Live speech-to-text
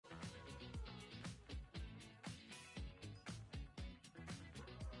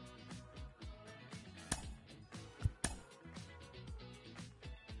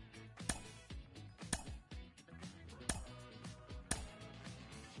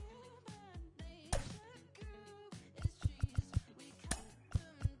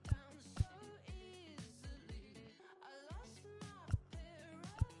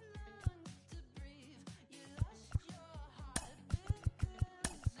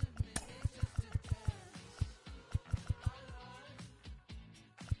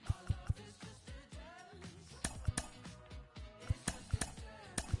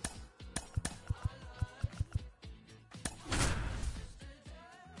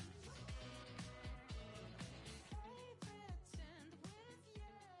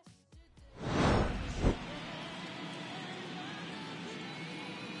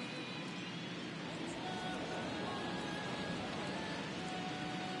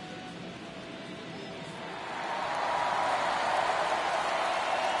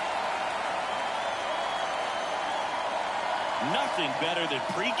nothing better than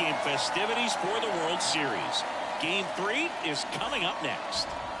pregame festivities for the World Series. Game 3 is coming up next.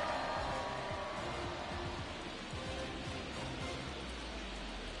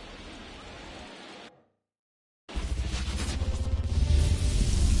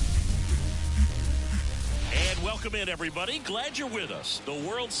 And welcome in, everybody. Glad you're with us. The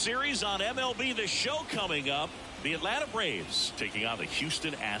World Series on MLB The Show coming up. The Atlanta Braves taking on the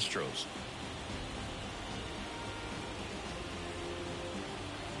Houston Astros.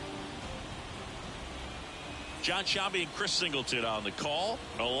 John Shabby and Chris Singleton on the call.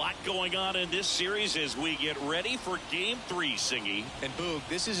 A lot going on in this series as we get ready for Game 3, Singy. And Boog,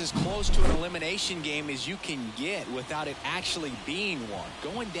 this is as close to an elimination game as you can get without it actually being one.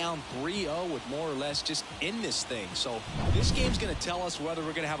 Going down 3-0 with more or less just in this thing. So this game's going to tell us whether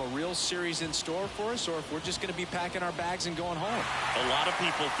we're going to have a real series in store for us or if we're just going to be packing our bags and going home. A lot of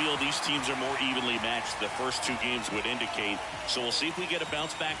people feel these teams are more evenly matched. The first two games would indicate. So we'll see if we get a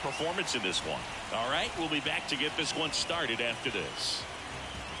bounce-back performance in this one. All right, we'll be back to get this one started after this.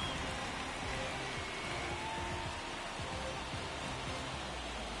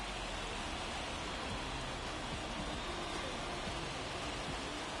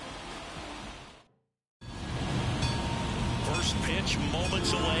 First pitch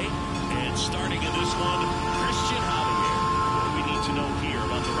moments away, and starting in this one, Christian Javier. What do we need to know here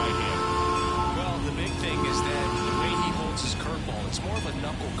about the right hand? Well, the big thing is that the way he holds his curveball, it's more of a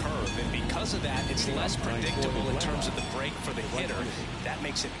knuckle curve, and because of that, it's less predictable in terms of the break for the hitter. That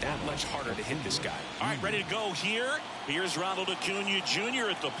makes it that much harder to hit this guy. All right, ready to go here. Here's Ronald Acuna Jr.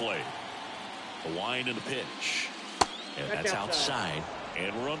 at the plate. The wind and the pitch. And that's outside.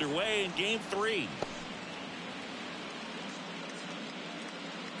 And we're underway in Game 3.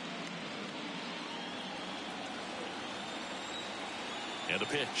 And the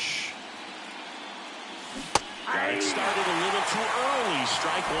pitch. Got it started a little too early.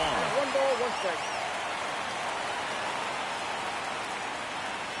 Strike one. 1 ball, 1 strike.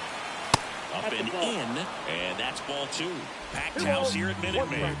 Up and in, and that's ball 2. Packed house here at Minute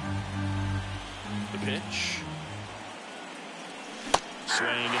Maid. The pitch. Swing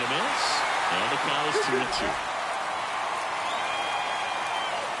and a miss. And the count is 2-2.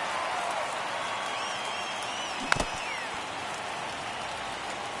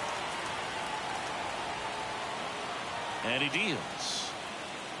 And he deals.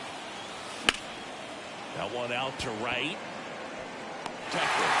 That one out to right.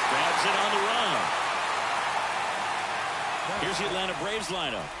 Tucker grabs it on the run. Here's the Atlanta Braves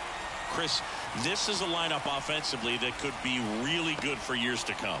lineup. Chris, this is a lineup offensively that could be really good for years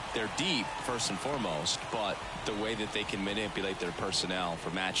to come. They're deep, first and foremost, but the way that they can manipulate their personnel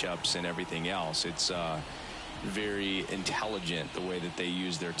for matchups and everything else, it's very intelligent the way that they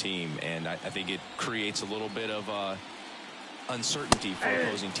use their team. And I think it creates a little bit of uncertainty for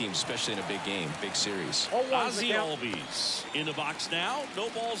opposing teams, especially in a big game, big series. Ozzie Albies in the box now. No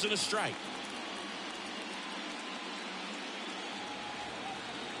balls and a strike.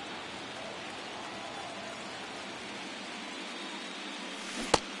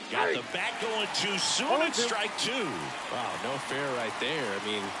 Got the bat going too soon and strike 2. Wow, no fair right there. I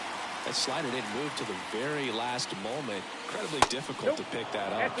mean, that slider didn't move to the very last moment. Incredibly difficult to pick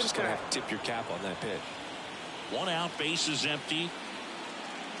that up. Just gonna have to tip your cap on that pitch. 1 out, base is empty.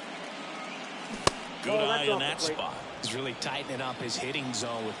 Good eye in that spot. He's really tightening up his hitting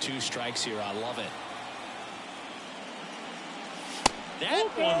zone with 2 strikes here. I love it. That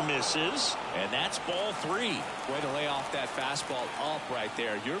one misses, and that's ball 3. Way to lay off that fastball up right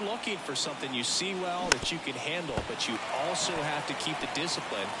there. You're looking for something you see well that you can handle, but you also have to keep the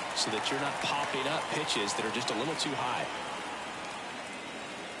discipline so that you're not popping up pitches that are just a little too high.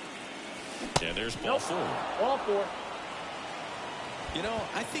 And there's ball 4. Ball 4. You know,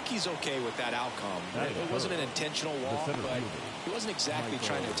 I think he's okay with that outcome. It wasn't an intentional walk, but he wasn't exactly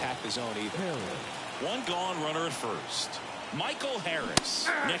trying to attack the zone either. 1 gone, runner at first. Michael Harris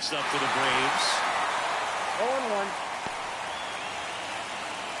next up for the Braves. 0-1.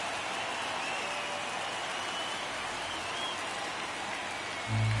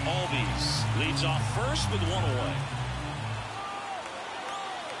 Albies leads off first with 1 away.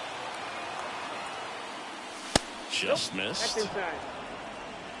 Just missed. That's inside.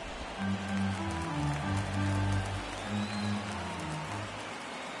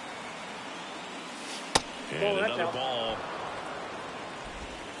 And another ball.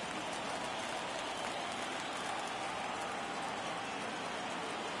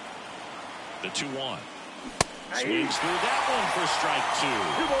 The 2-1. Swings through that one for strike 2.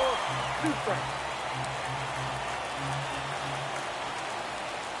 2 balls, 2 strikes.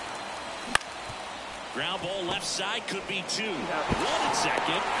 Ground ball left side, could be 2. 1 at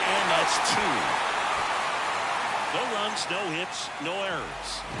second, and that's 2. No runs, no hits, no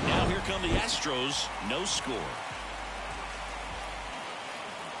errors. Now here come the Astros, no score.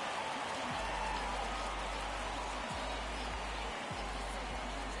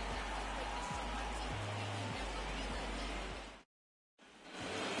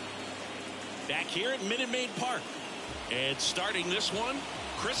 Back here at Minute Maid Park. And starting this one,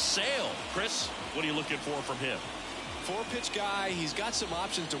 Chris Sale. Chris, what are you looking for from him? 4-pitch guy. He's got some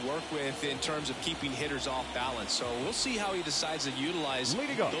options to work with in terms of keeping hitters off balance. So we'll see how he decides to utilize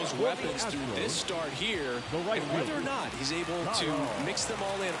those weapons through this start here, and whether or not he's able to mix them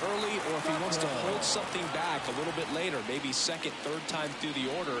all in early, or if he wants to hold something back a little bit later, maybe second, third time through the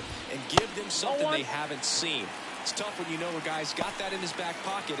order, and give them something they haven't seen. It's tough when you know a guy's got that in his back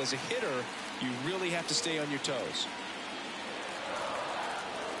pocket. As a hitter, you really have to stay on your toes.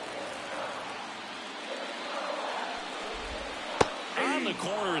 On the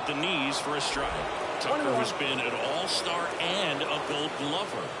corner at the knees for a strike. Tucker has been an all-star and a Gold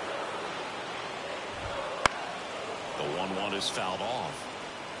Glover. The 1-1 is fouled off.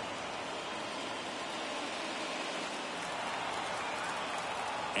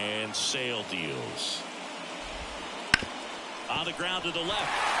 And Sale deals. On the ground to the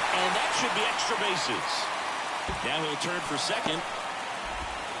left. And that should be extra bases. Now he'll turn for second.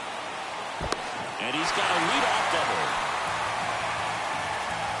 And he's got a leadoff double.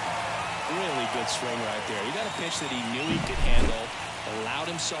 Really good swing right there. He got a pitch that he knew he could handle, allowed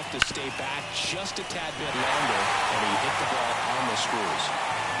himself to stay back just a tad bit longer, and he hit the ball on the screws.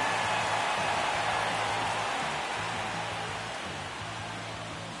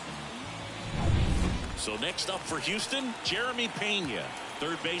 So next up for Houston, Jeremy Pena.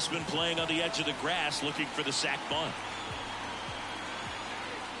 Third baseman playing on the edge of the grass, looking for the sac bunt.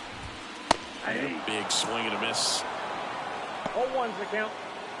 Big swing and a miss. 0-1's the count.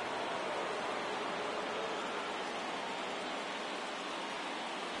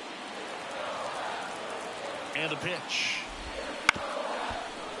 And the pitch.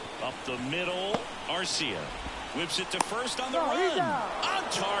 Up the middle, Arcia whips it to first on the run. On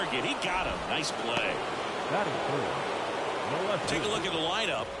target, he got him. Nice play. That is good. Take a look at the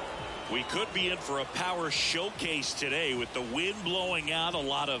lineup. We could be in for a power showcase today with the wind blowing out, a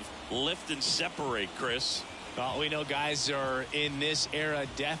lot of lift and separate, Chris. Well, we know guys are in this era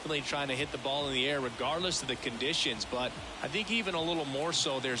definitely trying to hit the ball in the air regardless of the conditions, but I think even a little more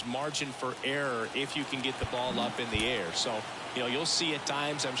so there's margin for error if you can get the ball up in the air. So, you know, you'll see at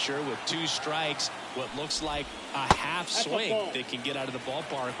times, I'm sure, with 2 strikes, what looks like a half swing that can get out of the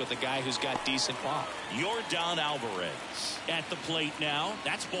ballpark with a guy who's got decent pop. Yordan Alvarez at the plate now.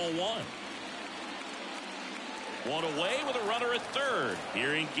 That's ball 1. One away with a runner at third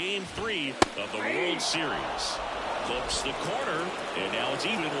here in game 3 of the World Series. Clips the corner, and now it's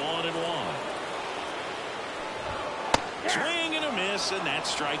even 1-1. Swing and a miss, and that's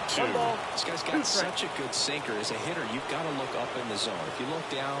strike 2. This guy's got such a good sinker. As a hitter, you've got to look up in the zone. If you look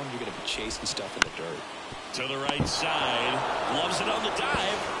down, you're going to be chasing stuff in the dirt. To the right side, loves it on the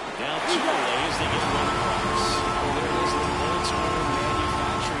dive. Now 2 away as they get one across. Well, there it is, the Bulls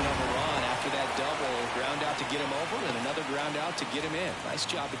manufacturing of a run after that double. Ground out to get him over, and another ground out to get him in. Nice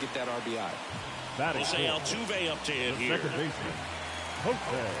job to get that RBI. Jose Altuve up to hit here. Second baseman,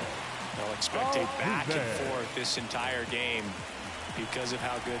 Jose. They'll expect a back and forth this entire game because of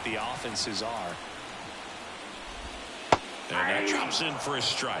how good the offenses are. And that drops in for a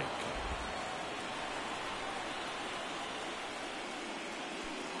strike.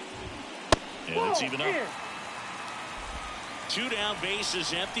 And it's even up. 2 down,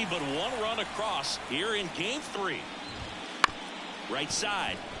 bases empty, but 1 run across here in game 3. Right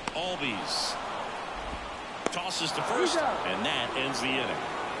side, Albies tosses to first, and that ends the inning.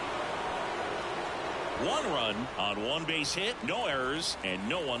 1 run on 1 base hit, no errors, and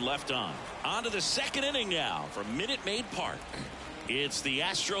no one left on. On to the second inning now from Minute Maid Park. It's the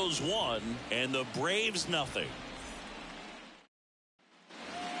Astros 1 and the Braves nothing.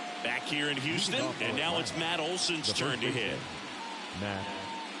 Back here in Houston, and now it's Matt Olson's turn to hit. Matt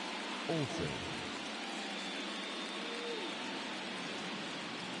Olson.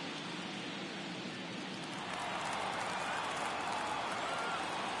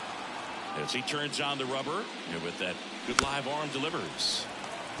 As he turns on the rubber, and with that good live arm delivers.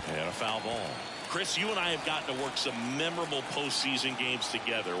 And a foul ball. Chris, you and I have gotten to work some memorable postseason games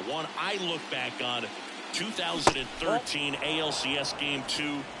together. One I look back on, 2013 ALCS Game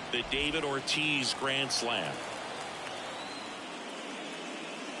 2, the David Ortiz Grand Slam.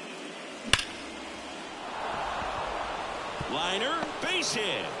 Liner, base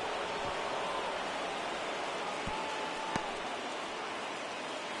hit.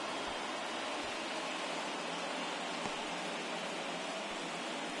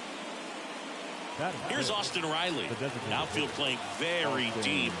 Here's Austin Riley. Outfield playing very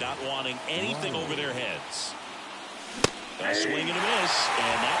deep, not wanting anything over their heads. A swing and a miss,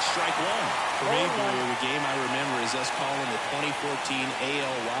 and that's strike one. For me, Boyer, the game I remember is us calling the 2014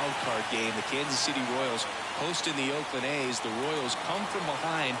 AL wildcard game. The Kansas City Royals hosting the Oakland A's. The Royals come from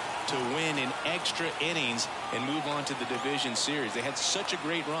behind to win in extra innings and move on to the division series. They had such a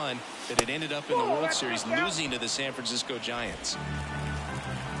great run that it ended up in the World Series losing to the San Francisco Giants.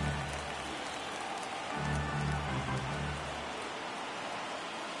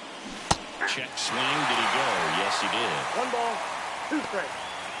 Check swing. Did he go? Yes, he did. 1 ball, 2 strikes.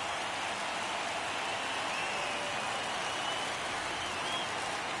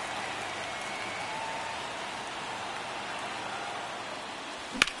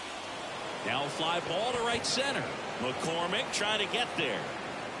 Now a fly ball to right center. McCormick trying to get there.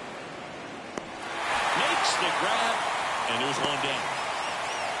 Makes the grab, and there's one down.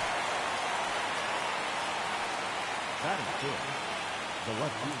 That is good. The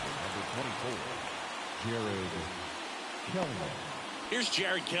left fielder, number 24, Jared Kelenic. Here's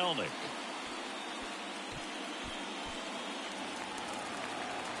Jared Kelenic.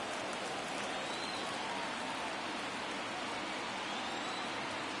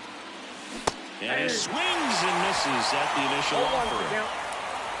 And he swings and misses at the initial 0-1 offer. count.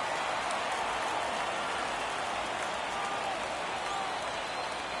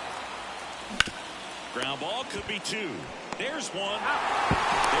 Ground ball could be 2. There's one.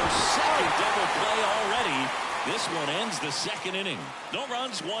 Their second double play already. This one ends the second inning. No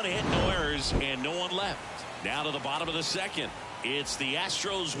runs, 1 hit, no errors, and no one left. Now to the bottom of the second. It's the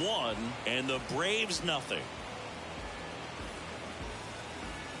Astros 1 and the Braves nothing.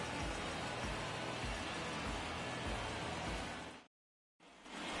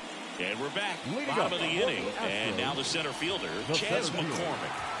 And we're back. Bottom of the inning. And now the center fielder, Chas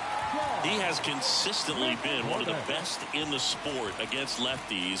McCormick. He has consistently been one of the best in the sport against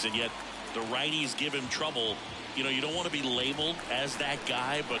lefties, and yet the righties give him trouble. You know, you don't want to be labeled as that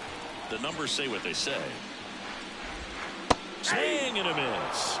guy, but the numbers say what they say. Swing and a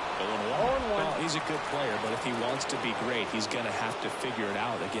miss. 0-1. Well, he's a good player, but if he wants to be great, he's going to have to figure it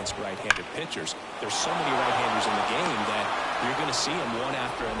out against right-handed pitchers. There's so many right-handers in the game that you're going to see them one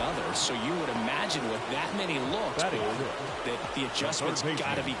after another. So you would imagine with that many looks, that the adjustment's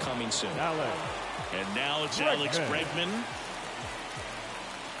got to be coming soon. And now it's Alex Bregman.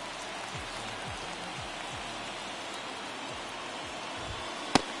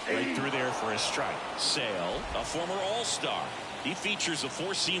 Right through there for a strike. Sale, a former All-Star. He features a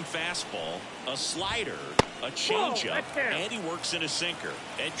 4-seam fastball, a slider, a changeup, and he works in a sinker.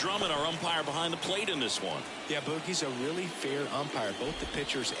 Ed Drummond, our umpire behind the plate in this one. Yeah, Boogie's a really fair umpire, both the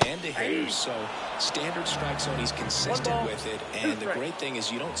pitchers and the hitters. So standard strike zone, he's consistent with it. And the great thing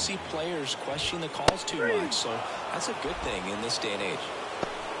is you don't see players question the calls too much. So that's a good thing in this day and age.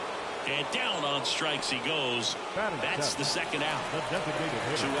 And down on strikes he goes. That's the second out.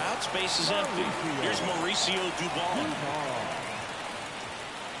 2 outs, base is empty. Here's Mauricio Dubon.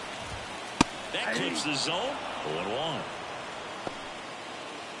 That clips the zone. 0-1.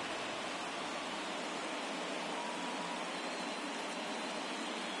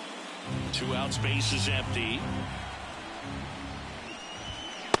 Two outs, base is empty.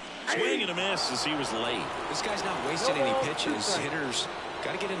 Swing and a miss as he was late. This guy's not wasting any pitches. Hitters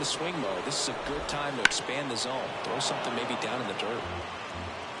got to get into swing mode. This is a good time to expand the zone. Throw something maybe down in the dirt.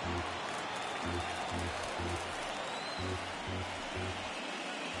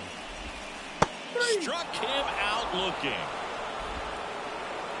 Struck him out looking.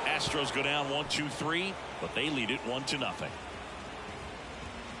 Astros go down 1-2-3, but they lead it 1-0.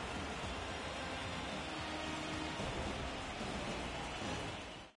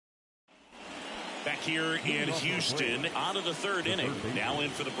 Back here in Houston, on to the third inning. Now in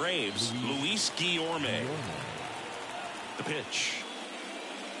for the Braves, Luis Guillorme. The pitch.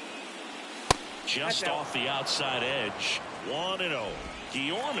 Just off the outside edge. 1-0.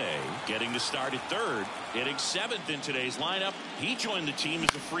 Guillorme getting the start at third, hitting 7th in today's lineup. He joined the team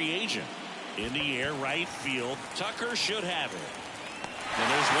as a free agent. In the air, right field. Tucker should have it. And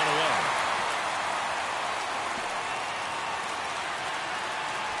there's one away.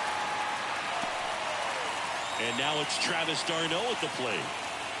 And now it's Travis d'Arnaud at the plate.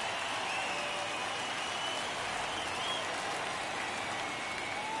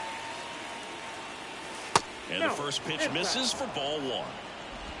 And the first pitch misses for ball 1.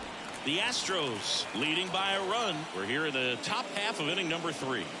 The Astros leading by a run. We're here in the top half of inning number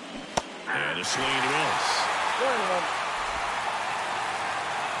 3. And a swing and a miss. 1-1.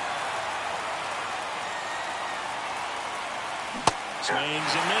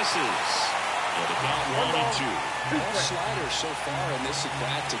 Swings and misses. And the count 1-2. All sliders so far in this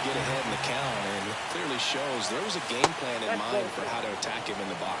at-bat to get ahead in the count, and it clearly shows there was a game plan in mind for how to attack him in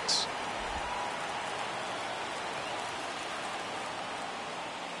the box.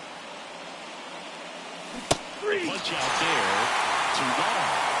 Punch out there.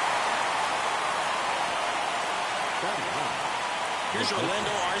 2-1. Here's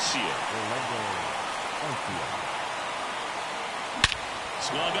Orlando Arcia.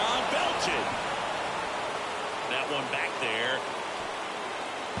 Swung on, belted. That one back there.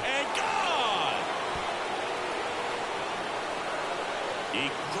 And gone! He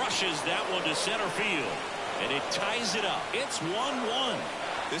crushes that one to center field. And it ties it up. It's 1-1.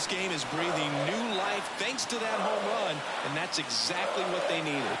 This game is breathing new life thanks to that home run, and that's exactly what they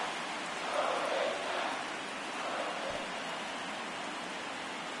needed.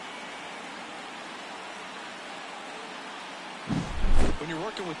 When you're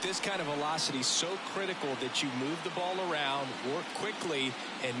working with this kind of velocity, so critical that you move the ball around, work quickly,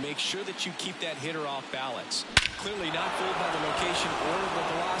 and make sure that you keep that hitter off balance. Clearly not fooled by the location or the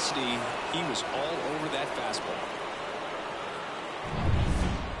velocity. He was all over that fastball.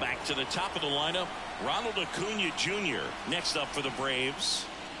 Back to the top of the lineup, Ronald Acuna Jr. next up for the Braves.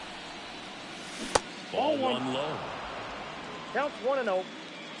 Ball one low. Counts 1-0.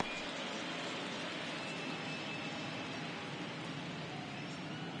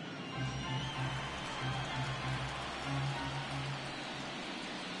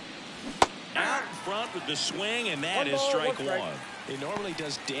 Out in front with the swing, and that is strike one. He normally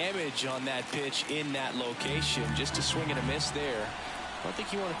does damage on that pitch in that location. Just a swing and a miss there. I don't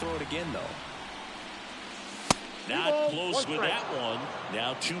think you want to throw it again, though. Not close with that one.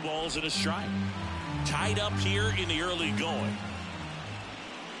 Now 2 balls and a strike. Tied up here in the early going.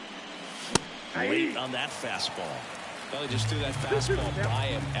 Late on that fastball. Well, he just threw that fastball by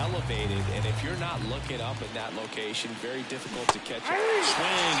him, elevated, and if you're not looking up in that location, very difficult to catch it.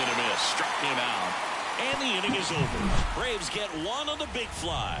 Swing and a miss. Struck him out. And the inning is over. Braves get one on the big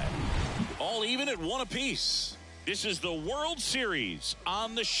fly. All even at 1 apiece. This is the World Series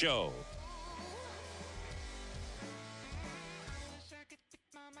on the show.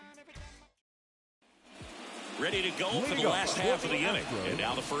 Ready to go for the last half of the inning. And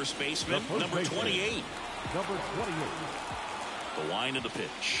now the first baseman, number 28. Number 28. The wind of the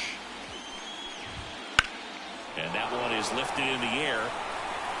pitch. And that one is lifted in the air.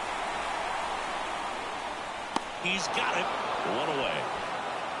 He's got it. 1 away.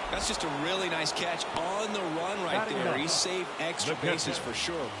 That's just a really nice catch on the run right there. He saved extra bases for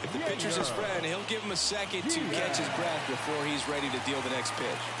sure. If the pitcher's his friend, he'll give him a second to catch his breath before he's ready to deal the next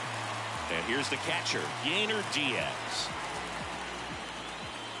pitch. And here's the catcher, Yainer Diaz.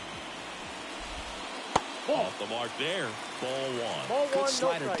 Off the mark there. Ball one. Good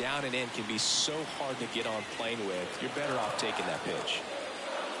slider down and in can be so hard to get on plane with. You're better off taking that pitch.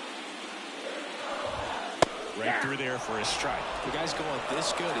 Right through there for a strike. The guy's going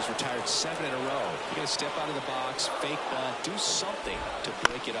this good. He's retired 7 in a row. You got to step out of the box, fake bunt, do something to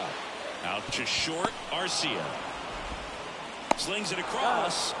break it up. Out to short, Arcia. Slings it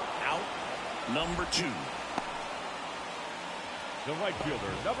across. Out, number 2. The right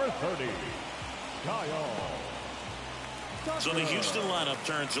fielder, number 30. Kyle. So the Houston lineup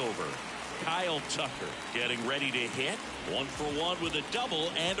turns over. Kyle Tucker getting ready to hit. 1 for 1 with a double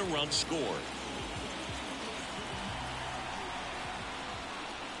and a run scored.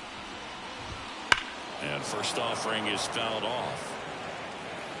 And first offering is fouled off.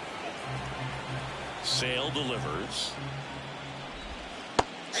 Sale delivers.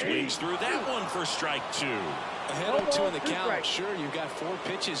 Swings through that one for strike 2. Ahead 0-2 in the count. Sure, you've got 4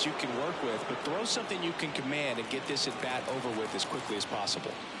 pitches you can work with, but throw something you can command and get this at bat over with as quickly as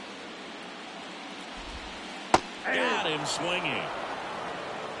possible. Got him swinging.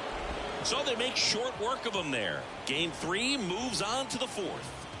 So they make short work of him there. Game 3 moves on to the 4th.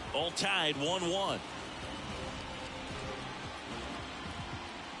 All tied 1-1.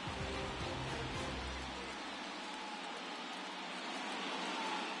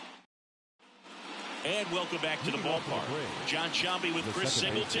 And welcome back to the ballpark. John Sciambi with Chris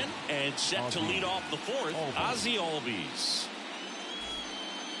Singleton, and set to lead off the 4th, Ozzie Albies.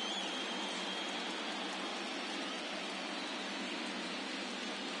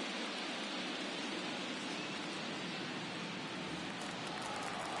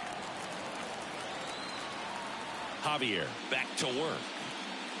 Javier back to work.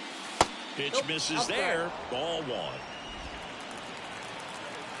 Pitch misses there. Ball 1.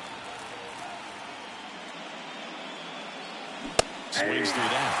 Swings through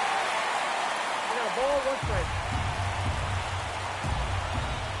that. We got a ball, 1 strike.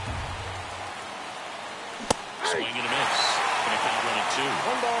 Swing and a miss. Going to count 1-2.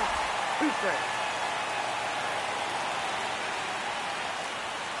 1 ball, 2 strikes.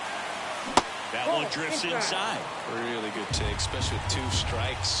 That one drifts inside. Really good take, especially with 2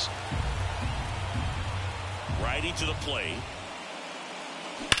 strikes. Righty to the plate.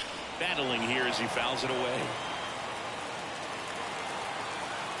 Battling here as he fouls it away.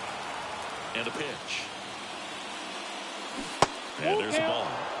 And a pitch. And there's the ball.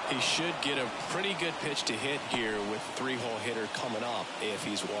 He should get a pretty good pitch to hit here with 3-hole hitter coming up if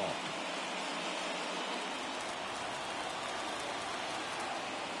he's walked.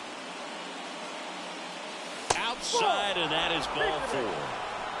 Outside, and that is ball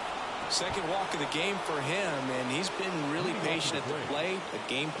 4. Second walk of the game for him, and he's been really patient at the plate. A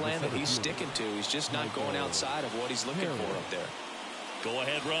game plan that he's sticking to. He's just not going outside of what he's looking for up there. Go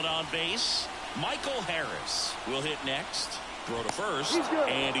ahead, run on base. Michael Harris will hit next. Throw to first,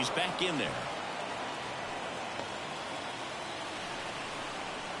 and he's back in there.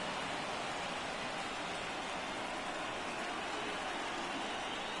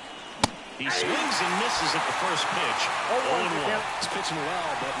 He swings and misses at the first pitch. 0-1. He's pitching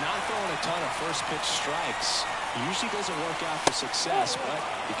well, but not throwing a ton of first pitch strikes. He usually doesn't work out for success, but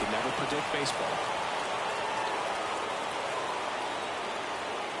you can never predict baseball.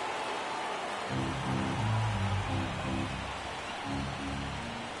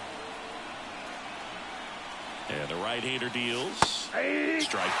 And the right-hander deals.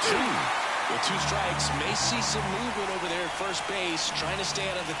 Strike 2. With 2 strikes, may see some movement over there at first base, trying to stay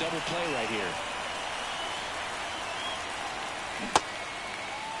out of the double play right here.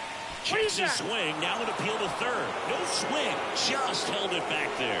 Checks his swing, now an appeal to third. No swing, just held it back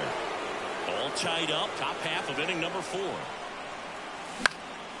there. All tied up, top half of inning number 4.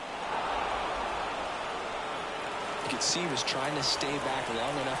 You could see he was trying to stay back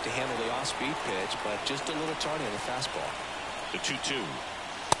long enough to handle the off-speed pitch, but just a little tardy on the fastball. The 2-2.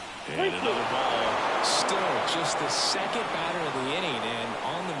 And another ball. Still just the second batter of the inning, and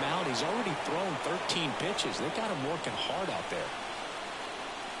on the mound, he's already thrown 13 pitches. They've got him working hard out there.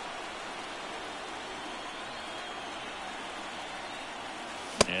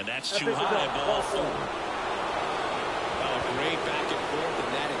 And that's too high, ball 4. Oh, great back and forth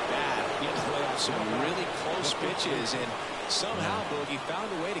in that at bat. He had to play off some really close pitches, and somehow Boogie found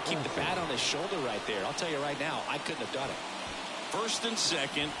a way to keep the bat on his shoulder right there. I'll tell you right now, I couldn't have done it. First and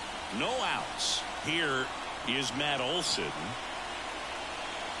second, no outs. Here is Matt Olson.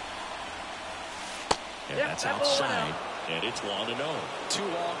 And that's outside. And it's 1-0. 2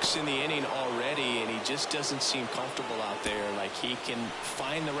 walks in the inning already, and he just doesn't seem comfortable out there. Like he can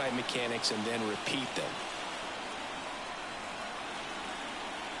find the right mechanics and then repeat them.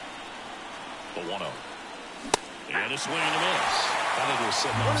 The 1-0. And a swing and a miss. Thought he was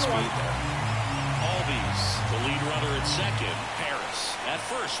sitting off speed there. Albies, the lead runner at second. Harris at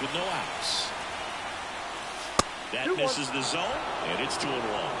first with no outs. That misses the zone, and it's 2-1.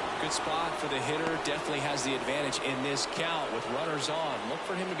 Good spot for the hitter. Definitely has the advantage in this count with runners on. Look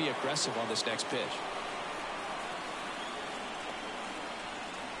for him to be aggressive on this next pitch.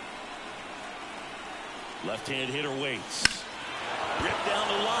 Left-hand hitter waits. Ripped down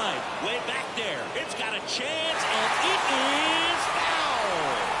the line. Way back there. It's got a chance, and it is foul.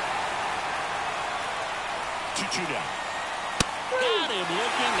 2-2 down. Got him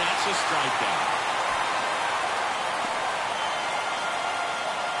looking. That's a strikeout.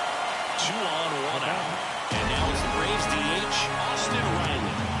 2 on, 1 out. And now it's the Braves DH, Austin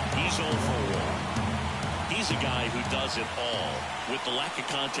Riley. He's 0 for 1. He's a guy who does it all. With the lack of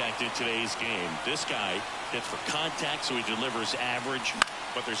contact in today's game, this guy hits for contact, so he delivers average,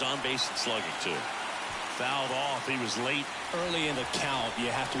 but there's on-base and slugging, too. Fouled off. He was late. Early in the count,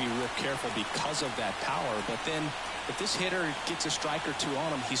 you have to be real careful because of that power. But then if this hitter gets a strike or 2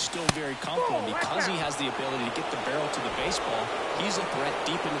 on him, he's still very comfortable. Because he has the ability to get the barrel to the baseball, he's a threat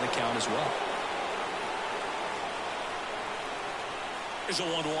deep into the count as well. Here's a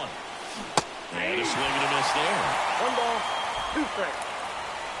 1-1. And a swing and a miss there. 1 ball, 2 strikes.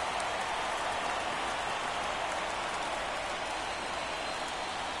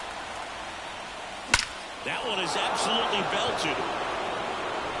 That one is absolutely belted.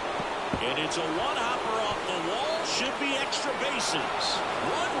 And it's a one-hopper off the wall. Should be extra bases.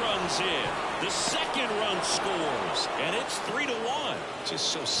 1 runs in. The second run scores. And it's 3-1. Just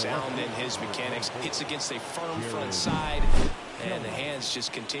so sound in his mechanics. Hits against a firm front side. And the hands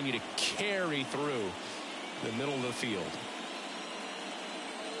just continue to carry through the middle of the field.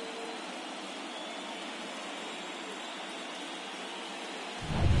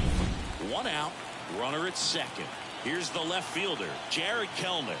 One out. Runner at second. Here's the left fielder, Jared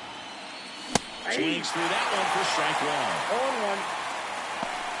Kelnick. Swings through that one for strike one.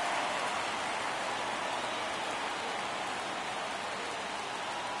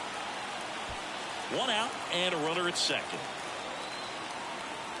 0-1. One out and a runner at second.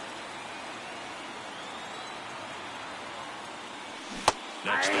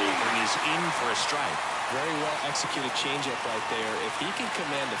 Next offering is in for a strike. Very well executed changeup right there. If he can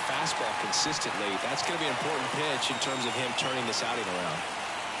command the fastball consistently, that's going to be an important pitch in terms of him turning this outing around.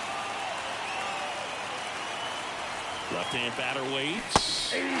 Left-hand batter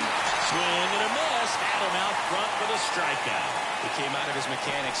waits. Swing and a miss. Had him out front for the strikeout. He came out of his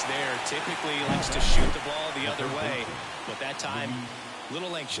mechanics there. Typically he likes to shoot the ball the other way, but that time a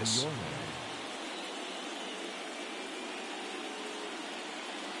little anxious.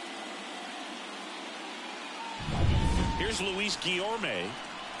 Here's Luis Guillorme.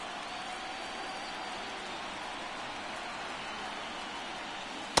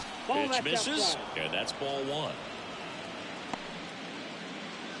 Pitch misses, and that's ball one.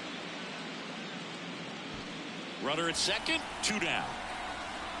 Runner at second, 2 down.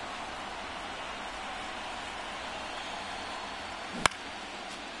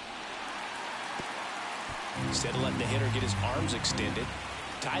 Instead of letting the hitter get his arms extended,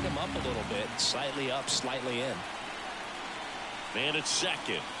 tied him up a little bit, slightly up, slightly in. Man at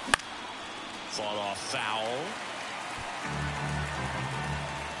second. Fought off foul.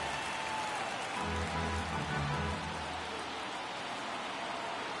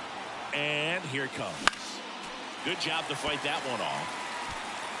 And here it comes. Good job to fight that one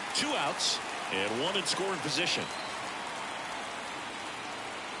off. 2 outs and 1 in scoring position.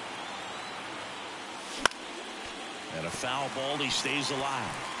 And a foul ball, he stays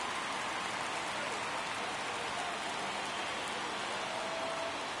alive.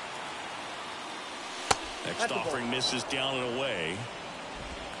 Next offering misses down and away.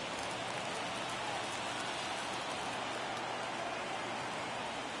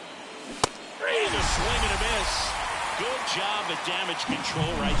 And a swing and a miss. Good job at damage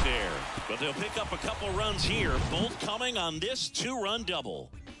control right there. But they'll pick up a couple runs here, both coming on this 2-run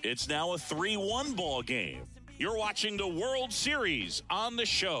double. It's now a 3-1 ball game. You're watching the World Series on the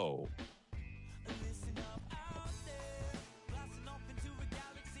show.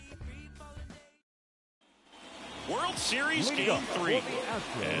 World Series Game 3.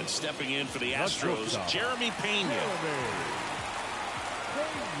 And stepping in for the Astros, Jeremy Pena.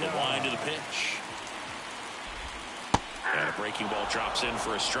 The wind to the pitch. And a breaking ball drops in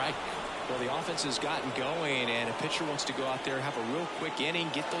for a strike. Well, the offense has gotten going, and a pitcher wants to go out there, have a real quick inning,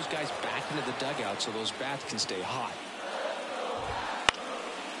 get those guys back into the dugout so those bats can stay hot.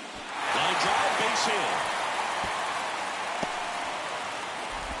 Line drive, base hit.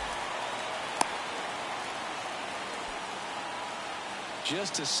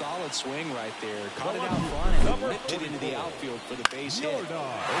 Just a solid swing right there. Caught it out front and whipped it into the outfield for the base hit. Those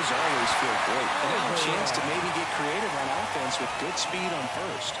always feel great. And now a chance to maybe get creative on offense with good speed on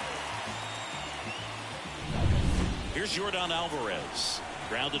first. Here's Yordan Alvarez.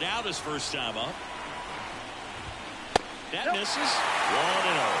 Grounded out his first time up. That misses.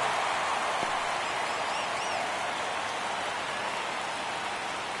 1-0.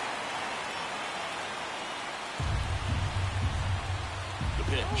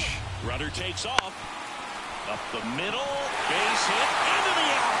 Pitch. Runner takes off. Up the middle. Base hit into the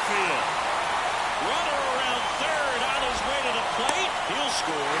outfield. Runner around third on his way to the plate. He'll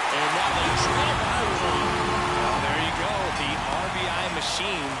score. And now they trail by 1. Well, there you go. The RBI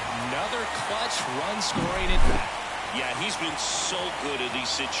machine. Another clutch run scoring at bat. Yeah, he's been so good in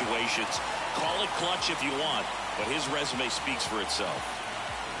these situations. Call it clutch if you want, but his resume speaks for itself.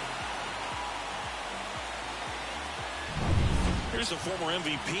 Here's the former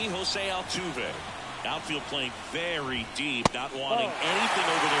MVP, Jose Altuve. Outfield playing very deep, not wanting anything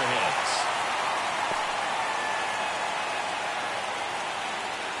over their heads.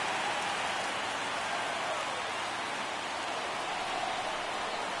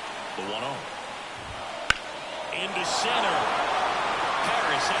 The 1-0. Into center.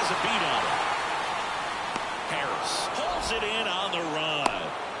 Harris has a beat on it. Harris pulls it in on the run.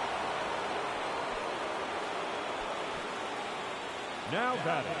 Now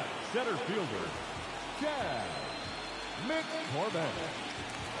batting, center fielder,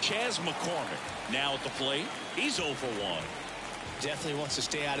 Chas McCormick now at the plate. He's 0 for 1. Definitely wants to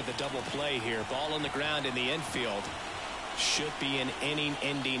stay out of the double play here. Ball on the ground in the infield. Should be an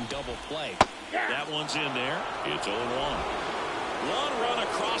inning-ending double play. That one's in there. It's 0-1. 1 run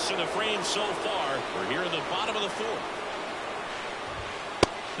across in the frame so far. We're here in the bottom of the 4th.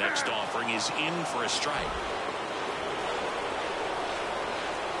 Next offering is in for a strike.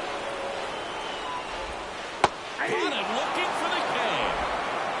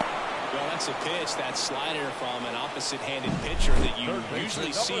 wants a pitch, that slider from an opposite-handed pitcher that you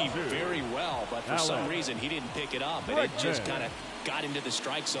usually see very well, but for some reason he didn't pick it up, and it just kind of got into the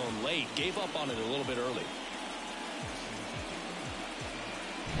strike zone late, gave up on it a little bit early.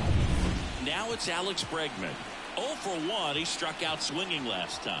 Now it's Alex Bregman. 0 for 1. He struck out swinging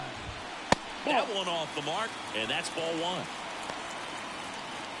last time. That one off the mark, and that's ball 1.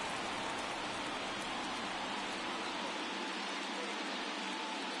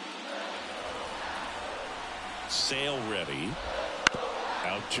 Sale ready.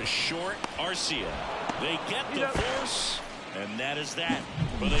 Out to short. Arcia. They get the force, and that is that.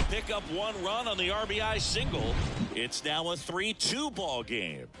 But they pick up 1 run on the RBI single. It's now a 3-2 ball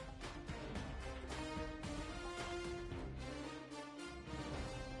game.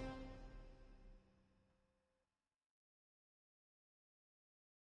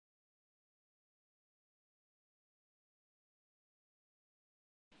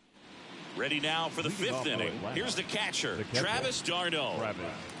 Ready now for the 5th inning. Here's the catcher, Travis d'Arnaud.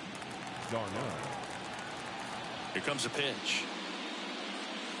 Here comes a pitch.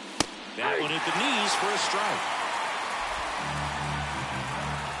 That one hit the knees for a strike.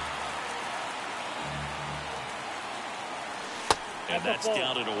 And that's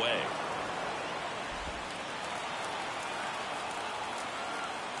down and away.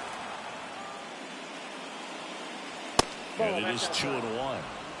 And it is 2-1.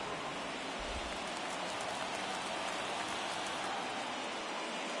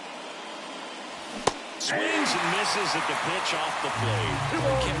 Swings and misses at the pitch off the plate. You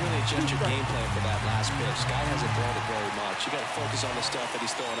can't really adjust your game plan for that last pitch. Guy hasn't thrown it very much. You got to focus on the stuff that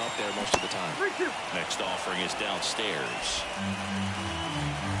he's throwing up there most of the time. Next offering is downstairs.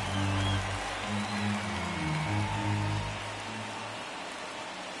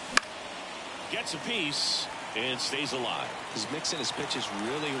 Gets a piece and stays alive. He's mixing his pitches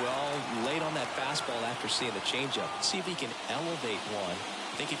really well. Late on that fastball after seeing the changeup. Let's see if he can elevate one.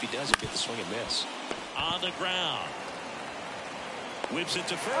 I think if he does, he'll get the swing and miss. On the ground. Whips it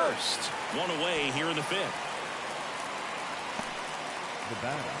to first. 1 away here in the 5th. The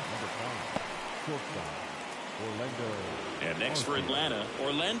batter, number 5, shortstop, Orlando. And next for Atlanta,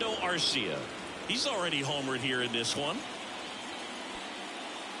 Orlando Arcia. He's already homered here in this one.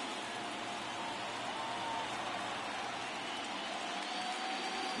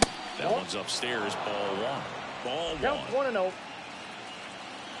 That one's upstairs, ball 1. Ball 1. 1-0.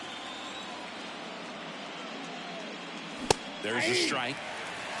 There's a strike.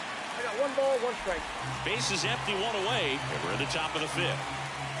 I got 1 ball, 1 strike. Base is empty, 1 away, and we're at the top of the 5th.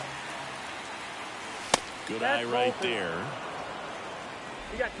 Good eye right there.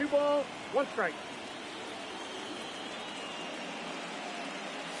 You got 2 balls, 1 strike.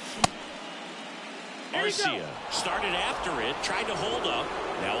 Arcia started after it, tried to hold up.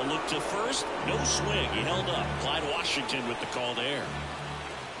 Now a look to first, no swing. He held up. Clyde Washington with the call there.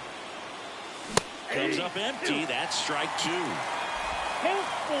 Comes up empty. That's strike 2. Swing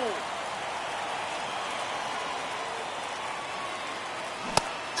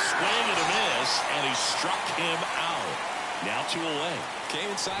and a miss, and he struck him out. Now 2 away. Came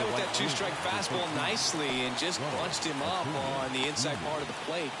inside with that 2-strike fastball nicely and just bunched him up on the inside part of the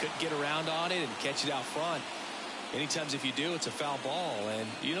plate. Couldn't get around on it and catch it out front. Many times if you do, it's a foul ball. And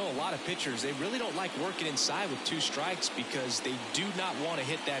you know, a lot of pitchers, they really don't like working inside with 2 strikes because they do not want to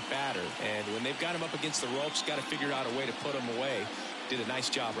hit that batter. And when they've got him up against the ropes, got to figure out a way to put him away. Did a nice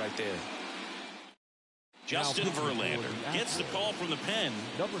job right there. Justin Verlander gets the call from the pen.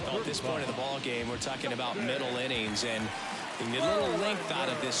 At this point of the ball game, we're talking about middle innings and a little length out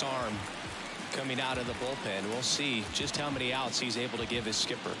of this arm coming out of the bullpen. We'll see just how many outs he's able to give his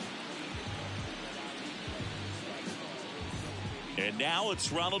skipper. And now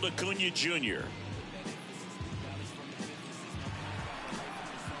it's Ronald Acuna Jr.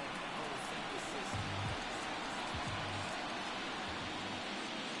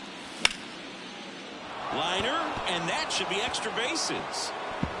 Liner, and that should be extra bases.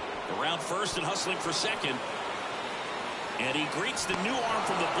 Around first and hustling for second. And he greets the new arm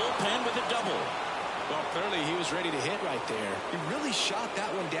from the bullpen with a double. Well, clearly he was ready to hit right there. He really shot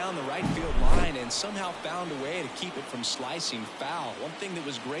that one down the right field line and somehow found a way to keep it from slicing foul. One thing that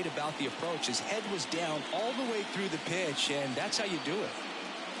was great about the approach, his head was down all the way through the pitch, and that's how you do it.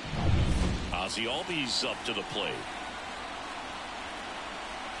 Ozzie Albies up to the plate.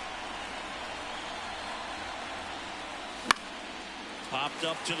 Popped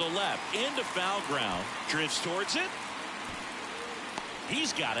up to the left, into foul ground, drifts towards it.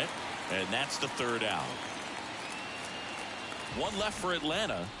 He's got it, and that's the 3rd out. 1 left for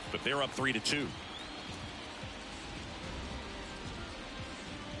Atlanta, but they're up 3-2.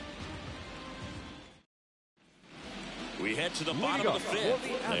 We head to the bottom of the fifth.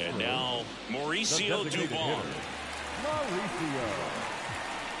 And now Mauricio Dubon. Mauricio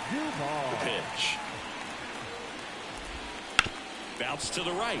Dubon. The pitch. Bounce to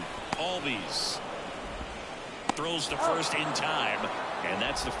the right. Albies throws to first in time. And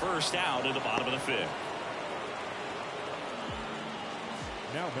that's the first out in the bottom of the fifth.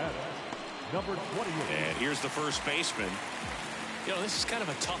 Now batting, number 28. And here's the first baseman. You know, this is kind of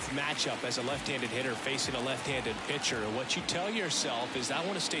a tough matchup as a left-handed hitter facing a left-handed pitcher. What you tell yourself is, I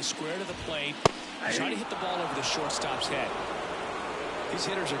want to stay square to the plate, try to hit the ball over the shortstop's head. These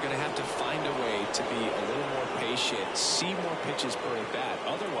hitters are going to have to find a way to be a little more patient, see more pitches per at bat.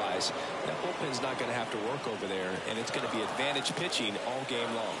 Otherwise, that bullpen's not going to have to work over there, and it's going to be advantage pitching all game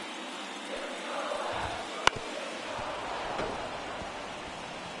long.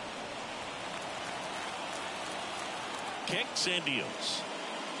 Kicks and deals.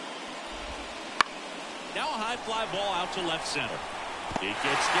 Now a high fly ball out to left center. It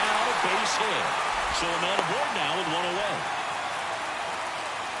gets down, a base hit. So a man aboard now with one away.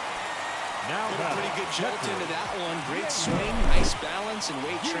 Now put a pretty good jolt into that one. Great swing, nice balance and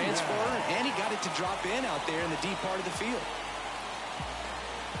weight transfer, and he got it to drop in out there in the deep part of the field.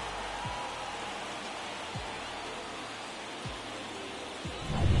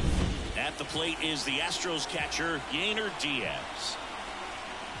 At the plate is the Astros catcher, Yainer Diaz.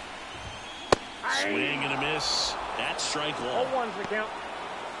 Swing and a miss. That's strike one. 0-1's the count.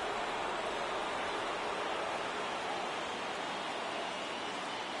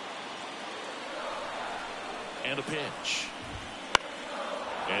 And a pitch.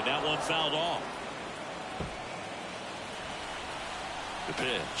 And that one fouled off. The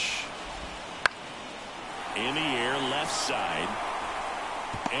pitch. In the air, left side.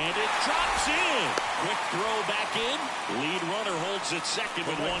 And it drops in. Quick throw back in. Lead runner holds it second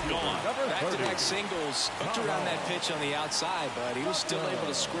with one gone. Back-to-back singles hooked around that pitch on the outside, but he was still able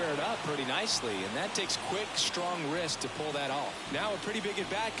to square it up pretty nicely, and that takes quick, strong wrist to pull that off. Now a pretty big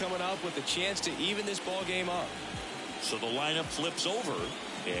at-bat coming up with a chance to even this ball game up. So the lineup flips over,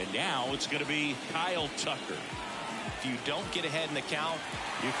 and now it's going to be Kyle Tucker. If you don't get ahead in the count,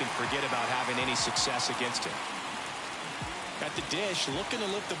 you can forget about having any success against him. At the dish, looking to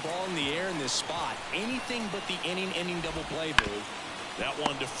lift the ball in the air in this spot. Anything but the inning double play move. That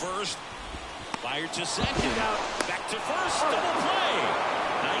one to first. Fired to second. Back to first. Double play.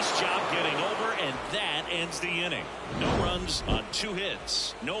 Nice job getting over, and that ends the inning. No runs on 2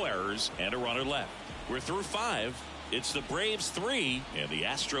 hits, no errors, and a runner left. We're through 5. It's the Braves 3 and the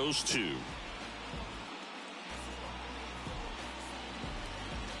Astros 2.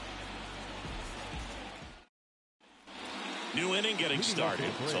 New inning getting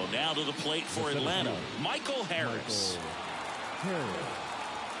started. So now to the plate for Atlanta, Michael Harris.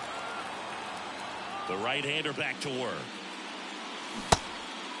 The right-hander back to work.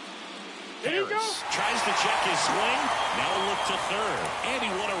 Harris tries to check his swing. Now a look to third. And he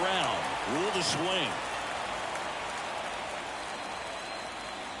went around. Ruled a swing.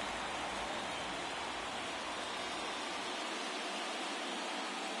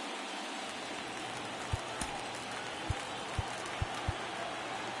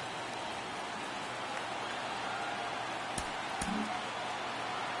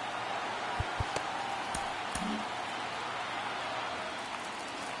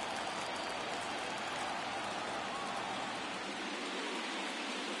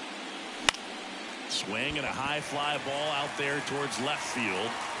 Swing and a high fly ball out there towards left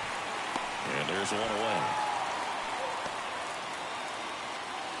field. And there's one away.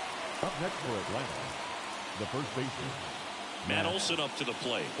 Up next for Atlanta, the first baseman, Matt Olson up to the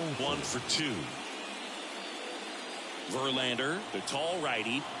plate. 1 for 2. Verlander, the tall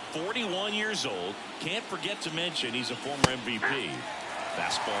righty, 41 years old. Can't forget to mention he's a former MVP.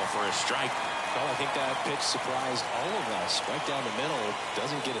 Fastball for a strike. Well, I think that pitch surprised all of us. Right down the middle,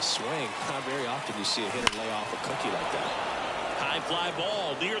 doesn't get a swing. Not very often you see a hitter lay off a cookie like that. High fly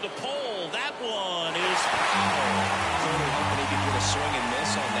ball near the pole. That one is foul. Clearly hoping he can get a swing and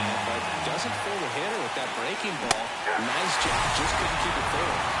miss on that, but doesn't fool the hitter with that breaking ball. Nice job, just couldn't keep it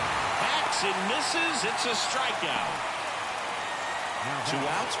fair. Hacks and misses. It's a strikeout. 2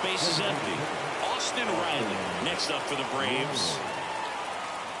 outs, base is empty. Austin Riley next up for the Braves.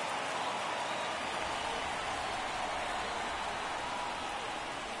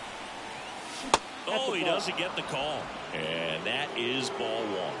 Oh, he doesn't get the call. And that is ball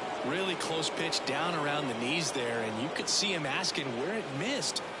 1. Really close pitch down around the knees there, and you could see him asking where it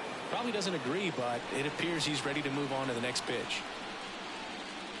missed. Probably doesn't agree, but it appears he's ready to move on to the next pitch.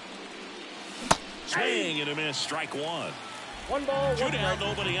 Swing and a miss, strike 1. 1 ball, 2 1 down,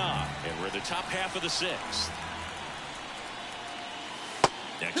 strike. nobody on. And we're in the top half of the 6th.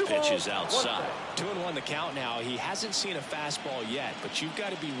 Next pitch is outside. 2-1 the count now. He hasn't seen a fastball yet, but you've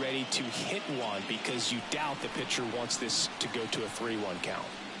got to be ready to hit one because you doubt the pitcher wants this to go to a 3-1 count.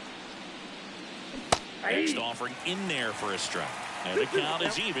 Next offering in there for a strike. And the count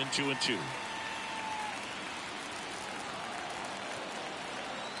is even 2-2.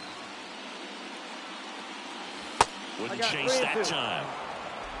 Wouldn't chase that time.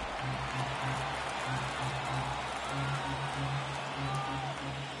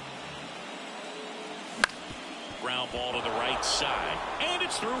 Ground ball to the right side. And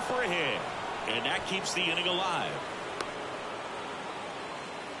it's through for a hit. And that keeps the inning alive.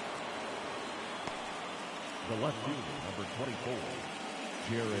 The left fielder, number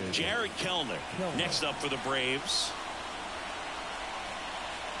 24, Jared Kellner. Next up for the Braves.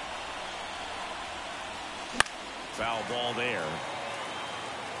 Foul ball there.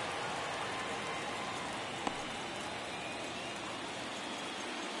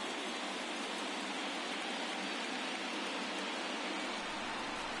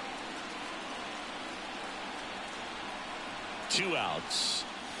 Two outs.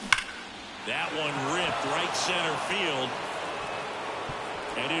 That one ripped right center field.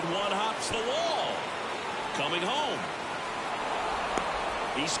 And in one hops the wall. Coming home.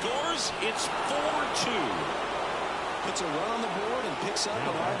 He scores. It's 4-2. Puts a run on the board and picks up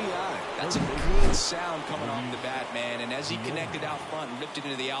an RBI. That's a good sound coming off the bat, man. And as he connected out front and ripped it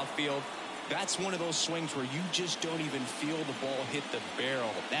into the outfield, that's one of those swings where you just don't even feel the ball hit the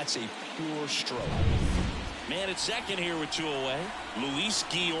barrel. That's a pure stroke. Man at second here with 2 away. Luis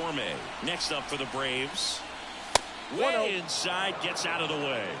Guillorme next up for the Braves. Way inside, gets out of the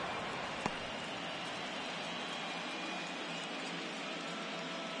way.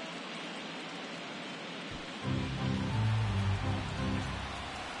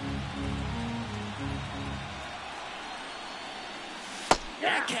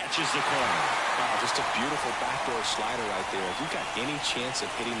 That catches the corner. Wow, just a beautiful backdoor slider right there. If you got any chance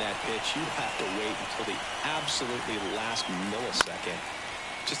of hitting that pitch, you have to wait until the absolutely last millisecond.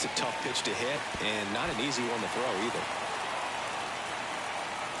 Just a tough pitch to hit and not an easy one to throw either.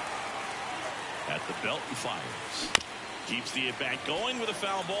 At the belt and fires. Keeps the at-bat going with a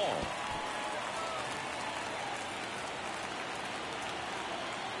foul ball.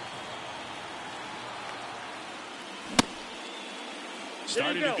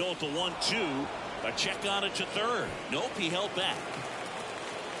 Started to go at the 1-2. A check on it to third. Nope, he held back.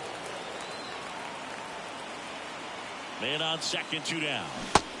 Man on second, 2 down.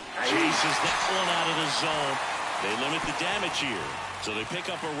 Chases that one out of the zone. They limit the damage here. So they pick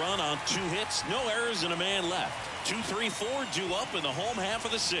up a run on 2 hits, no errors, and a man left. 2-3-4 due up in the home half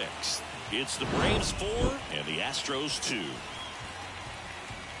of the 6th. It's the Braves 4 and the Astros 2.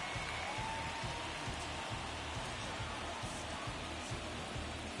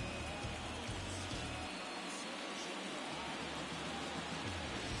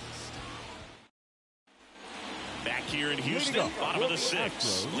 Back here in Houston, bottom of the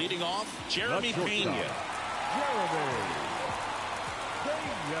 6th. Leading off, Jeremy Pena.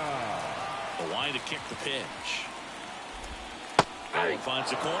 The line to kick the pitch. Oh, finds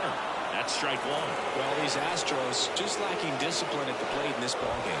the corner. That's strike 1. Well, these Astros just lacking discipline at the plate in this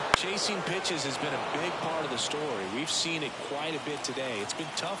ballgame. Chasing pitches has been a big part of the story. We've seen it quite a bit today. It's been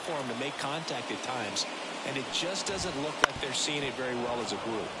tough for them to make contact at times, and it just doesn't look like they're seeing it very well as a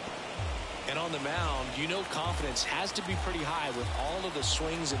group. And on the mound, you know confidence has to be pretty high with all of the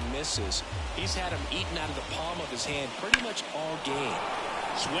swings and misses. He's had them eaten out of the palm of his hand pretty much all game.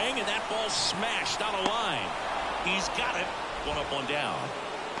 Swing, and that ball smashed on a line. He's got it. 1 up, 1 down.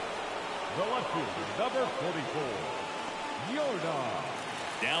 The left fielder, number 44, Yordan.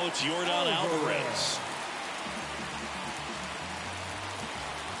 Now it's Yordan Alvarez.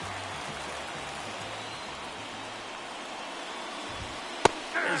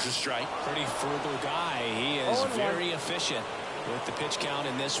 There's a strike. Pretty frugal guy. He is very efficient with the pitch count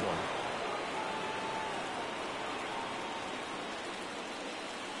in this one.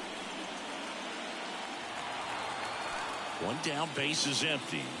 One down, base is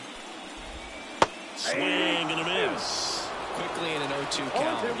empty. Swing and a miss. Quickly in an 0-2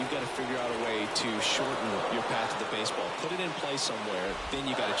 count, you've got to figure out a way to shorten your path to the baseball. Put it in play somewhere, then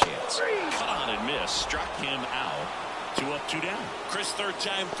you got a chance. Cut on and miss. Struck him out. 2 up, 2 down. Chris, third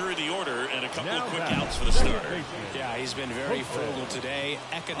time through the order, and a couple of quick outs for the starter. Yeah, he's been very frugal today.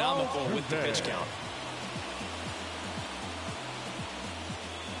 Economical with the pitch count.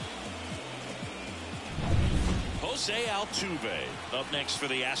 Jose Altuve up next for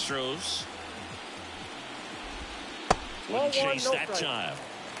the Astros. Wouldn't chase that time.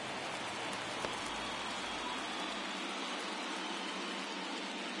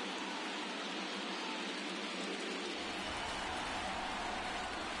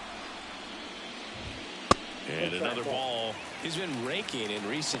 And another ball. He's been raking in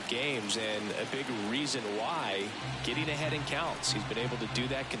recent games, and a big reason why, getting ahead in counts. He's been able to do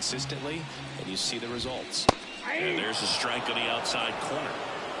that consistently, and you see the results. And there's a strike on the outside corner.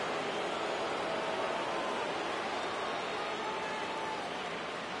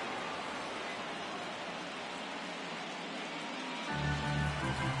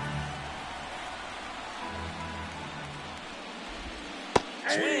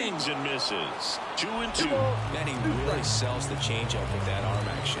 Swings and misses. 2-2. And he really sells the changeup with that arm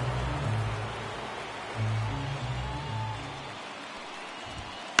action.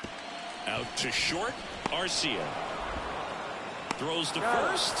 Out to short. Arcia throws to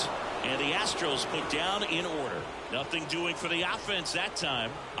first, and the Astros put down in order. Nothing doing for the offense that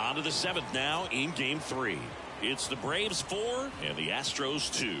time. On to the 7th now in Game 3. It's the Braves 4 and the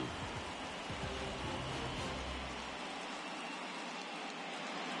Astros 2.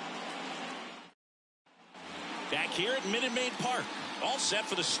 Back here at Minute Maid Park, all set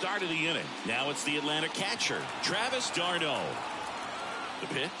for the start of the inning. Now it's the Atlanta catcher, Travis d'Arnaud. The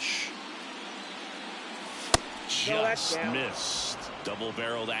pitch. Just missed.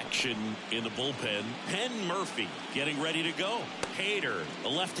 Double-barreled action in the bullpen. Penn Murphy getting ready to go. Hader, a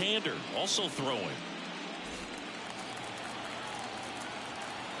left-hander, also throwing.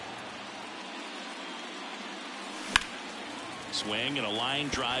 Swing and a line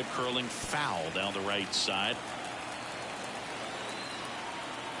drive curling foul down the right side.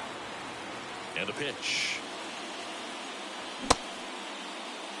 And the pitch.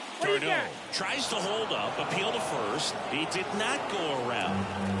 d'Arnaud tries to hold up, appeal to first. He did not go around.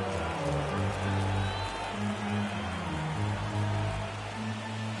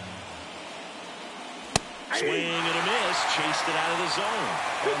 Swing and a miss, chased it out of the zone.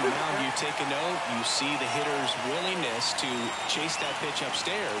 And now you take a note, you see the hitter's willingness to chase that pitch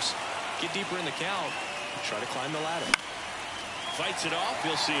upstairs, get deeper in the count, try to climb the ladder. Fights it off,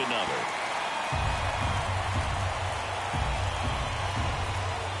 you'll see another.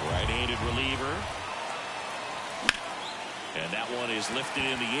 Right-handed reliever. And that one is lifted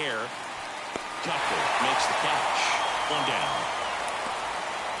in the air. Tucker makes the catch. One down.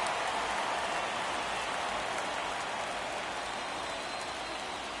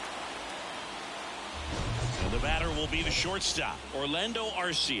 And the batter will be the shortstop, Orlando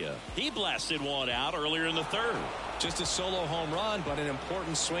Arcia. He blasted one out earlier in the 3rd. Just a solo home run, but an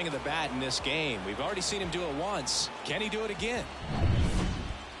important swing of the bat in this game. We've already seen him do it once. Can he do it again?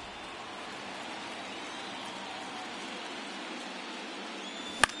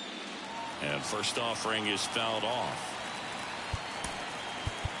 And first offering is fouled off.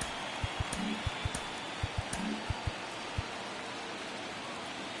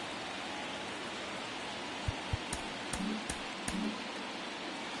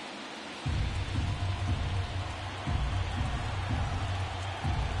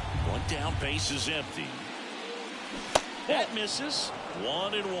 One down, base is empty. That misses.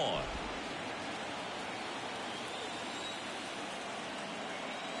 1-1.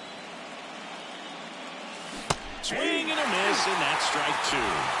 Swing and a miss, and that's strike 2.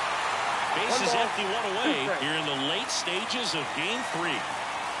 Base is empty, one away here in the late stages of Game 3.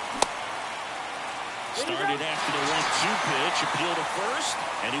 Started after the 1-2 pitch, appeal to first,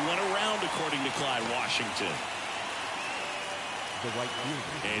 and he went around according to Clyde Washington.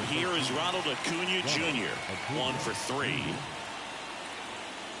 And here is Ronald Acuna Jr., 1 for 3.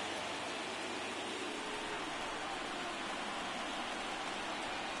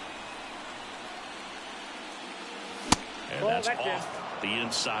 And that's off the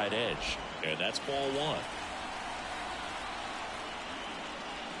inside edge. And that's ball 1.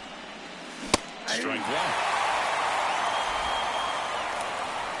 Strike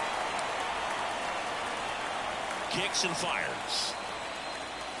 1. Kicks and fires.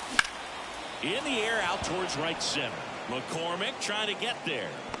 In the air out towards right center. McCormick trying to get there.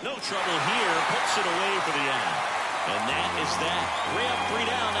 No trouble here. Puts it away for the out. And that is that. 3 up, 3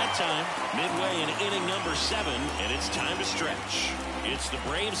 down that time. Midway in inning number 7, and it's time to stretch. It's the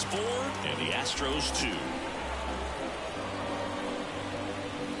Braves 4 and the Astros 2.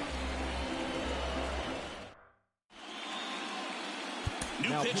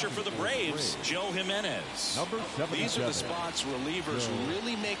 New pitcher for the Braves, Joe Jimenez. These are the spots relievers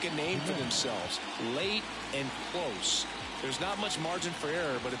really make a name for themselves. Late and close. There's not much margin for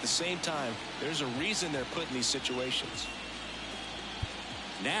error, but at the same time, there's a reason they're put in these situations.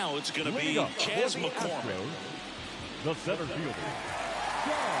 Now it's going to be Chas McCormick. The center fielder,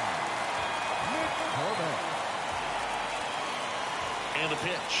 And the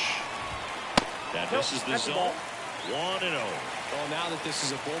pitch. That misses the zone. 1-0. Well, now that this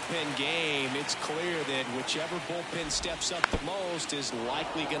is a bullpen game, it's clear that whichever bullpen steps up the most is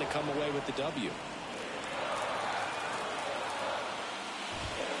likely going to come away with the W.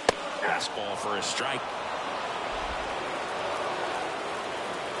 Fastball for a strike.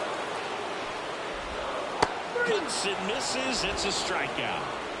 Hits and misses. It's a strikeout.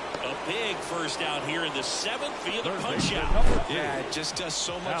 A big first out here in the 7th via the punch out. Yeah, it just does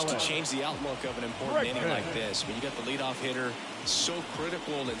so much to change the outlook of an important inning like this. When you got the leadoff hitter, so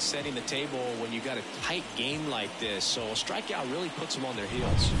critical in setting the table when you got a tight game like this. So a strikeout really puts them on their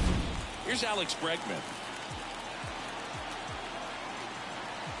heels. Here's Alex Bregman.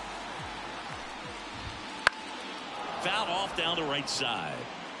 Fouled off down the right side.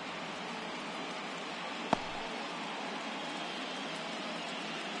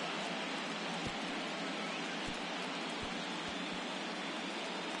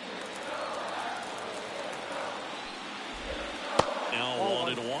 Now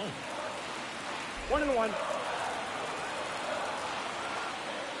 1-1. 1-1.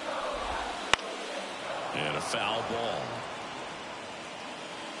 And a foul ball.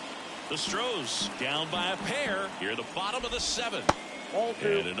 The Stros down by a pair here at the bottom of the 7th. Ball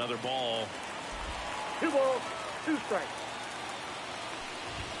 2. And another ball. 2 balls, 2 strikes.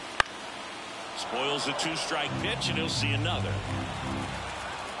 Spoils the 2-strike pitch, and he'll see another.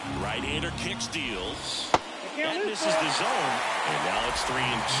 Right-hander kicks, deals. That misses the zone, and now it's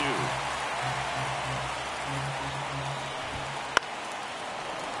 3-2.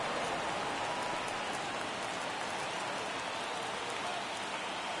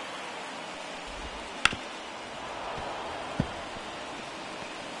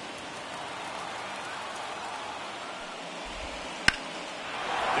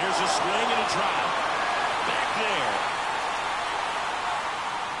 There's a swing and a drive. Back there.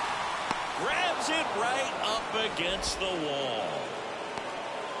 Grabs it right up against the wall.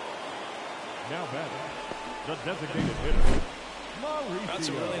 Now batting, the designated hitter. That's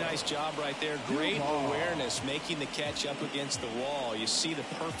a really nice job right there. Great awareness, making the catch up against the wall. You see the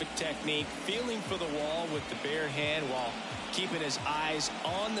perfect technique, feeling for the wall with the bare hand while keeping his eyes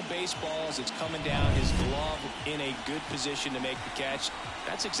on the baseball as it's coming down, his glove in a good position to make the catch.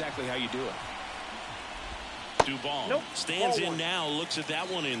 That's exactly how you do it. Duvall stands in now, looks at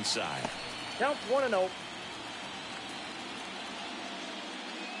that one inside. Counts 1-0.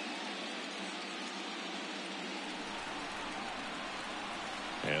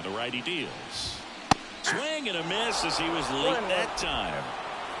 And the righty deals. Swing and a miss as he was late that time.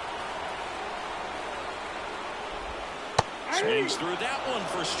 Swings through that one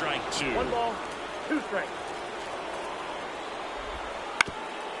for strike 2. 1 ball, 2 strikes.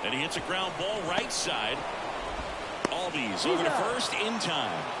 And he hits a ground ball right side. Albies over to first in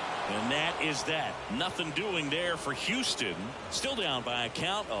time. And that is that. Nothing doing there for Houston. Still down by a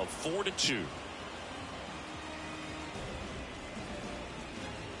count of 4-2.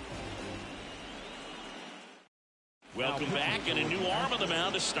 Welcome back, and a new arm on the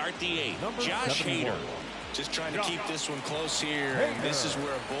mound to start the 8th. Josh Hader. Just trying to keep this one close here. And this is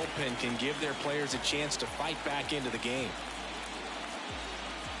where a bullpen can give their players a chance to fight back into the game.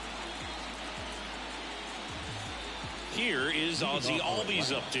 Here is Ozzie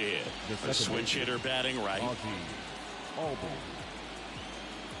Albies up to hit. A switch hitter batting right.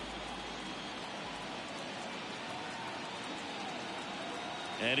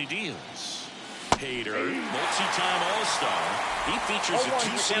 And he deals. Hader, multi-time All-Star. He features a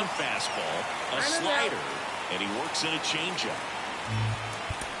 2-seam fastball, a slider, and he works in a changeup.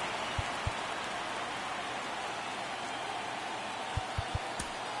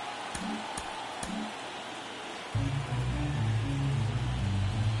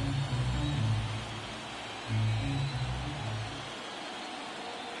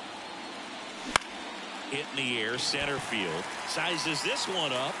 Hit in the air, center field. Sizes this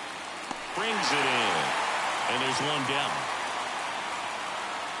one up. Brings it in. And there's one down.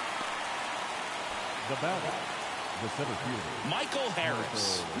 The batter, the center fielder, Michael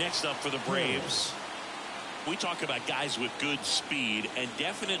Harris next up for the Braves. We talk about guys with good speed, and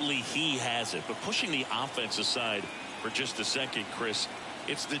definitely he has it. But pushing the offense aside for just a second, Chris,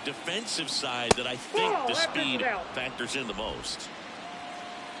 it's the defensive side that I think the speed factors in the most.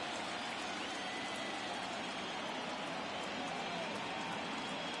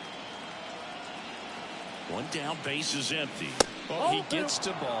 One down, base is empty. Well, he gets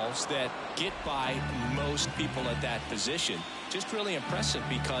to balls that get by most people at that position. Just really impressive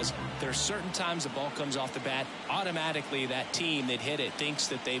because there's certain times the ball comes off the bat, automatically that team that hit it thinks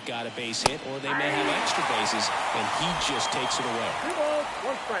that they've got a base hit or they may have extra bases, and he just takes it away. 2 balls,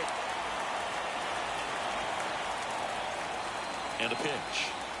 1 strike. And a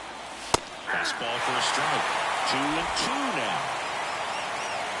pitch. Fastball for a strike. 2-2 now.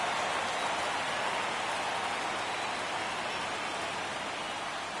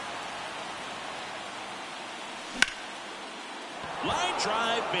 Line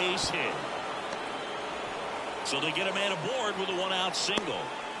drive, base hit. So they get a man aboard with a one-out single.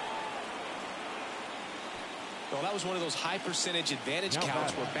 Well, that was one of those high percentage advantage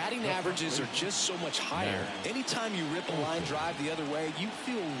counts where batting averages are just so much higher. Anytime you rip a line drive the other way, you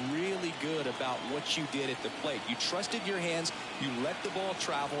feel really good about what you did at the plate. You trusted your hands, you let the ball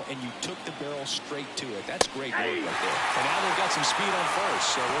travel, and you took the barrel straight to it. That's great work right there. And now they've got some speed on first,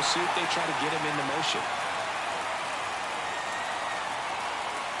 so we'll see if they try to get him into motion.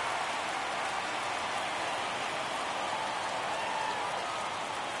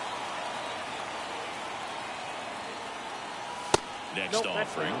 Next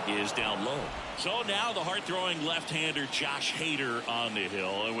offering is down low. So now the hard-throwing left-hander Josh Hader on the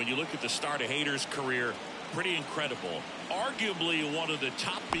hill. And when you look at the start of Hader's career, pretty incredible. Arguably one of the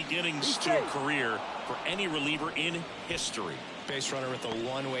top beginnings to a career for any reliever in history. Base runner with a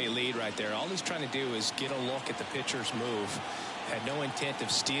one-way lead right there. All he's trying to do is get a look at the pitcher's move. Had no intent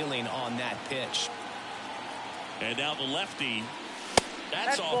of stealing on that pitch. And now the lefty.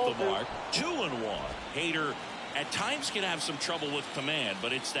 That's off the mark. 2-1. Hader at times can have some trouble with command,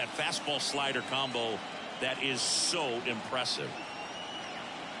 but it's that fastball slider combo that is so impressive.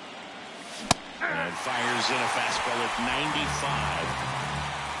 And fires in a fastball at 95.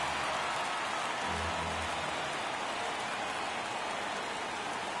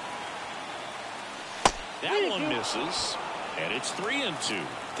 That one misses, and it's 3-2.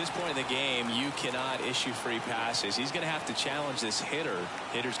 At this point in the game, you cannot issue free passes. He's going to have to challenge this hitter.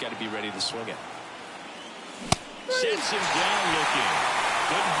 Hitter's got to be ready to swing it. Sets him down looking.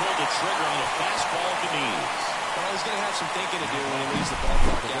 Couldn't pull the trigger on a fastball at the knees. Well, he's going to have some thinking to do when he leaves the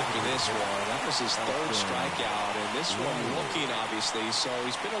ballpark after this one. That was his third strikeout, and this one looking, obviously, so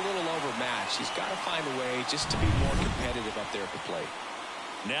he's been a little overmatched. He's got to find a way just to be more competitive up there at the plate.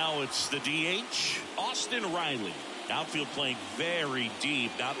 Now it's the DH, Austin Riley. Outfield playing very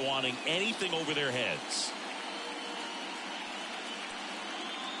deep, not wanting anything over their heads.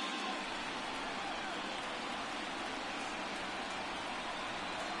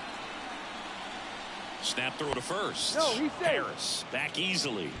 Snap throw to first. No, he's safe. Harris back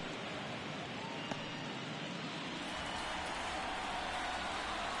easily.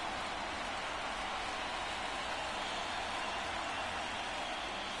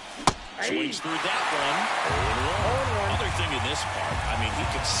 Swings through that one. 0-1. Other thing in this part, I mean, he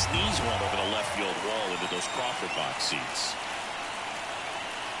could sneeze one over the left field wall into those Crawford box seats.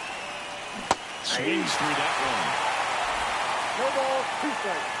 Swings through that one. No ball, 2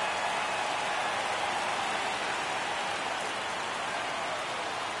 strikes.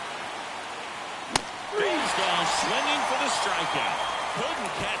 Goes down swinging for the strikeout.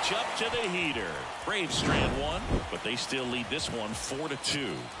 Couldn't catch up to the heater. Braves strand one, but they still lead this one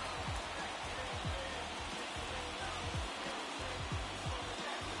 4-2.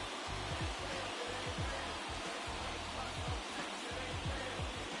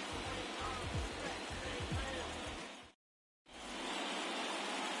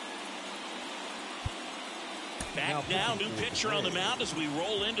 Back now, new pitcher on the mound as we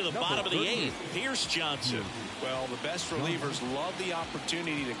roll into the bottom of the 8th. Pierce Johnson. Well, the best relievers love the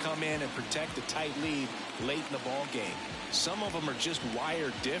opportunity to come in and protect a tight lead late in the ball game. Some of them are just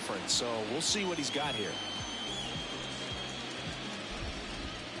wired different, so we'll see what he's got here.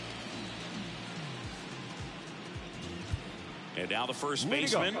 And now the first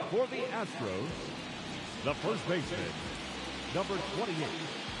baseman. For the Astros, the first baseman, number 28.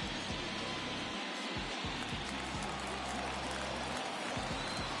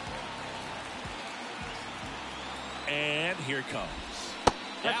 And here it comes.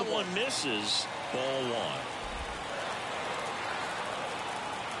 That one misses. Ball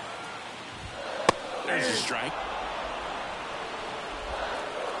 1. There's a strike.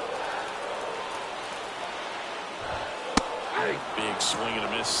 Big swing and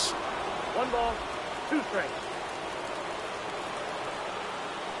a miss. 1 ball, 2 strikes.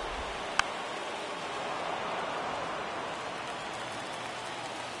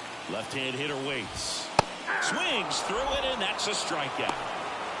 Left-hand hitter waits. Swings through it, and that's a strikeout.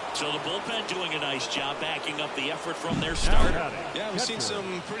 So the bullpen doing a nice job backing up the effort from their starter. Yeah, we've seen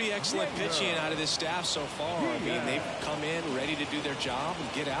some pretty excellent pitching out of this staff so far. I mean, they've come in ready to do their job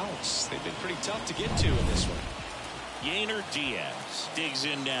and get outs. They've been pretty tough to get to in this one. Yainer Diaz digs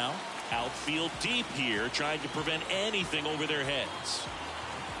in now. Outfield deep here, trying to prevent anything over their heads.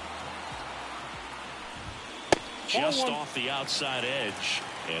 just off the outside edge,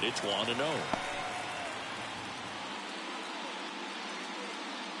 and it's 1-0.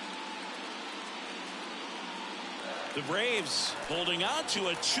 The Braves holding on to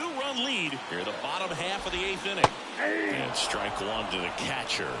a 2-run lead here in the bottom half of the 8th inning. And strike one to the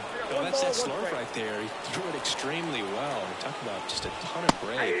catcher. Well, that's that slurve right there. He threw it extremely well. Talk about just a ton of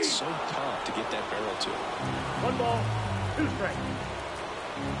breaks. So tough to get that barrel to. 1 ball, 2 strikes.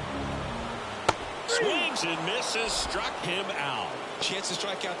 Swings and misses, struck him out. Chance to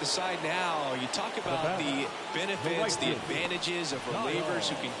strike out the side now. You talk about the benefits, the advantages of relievers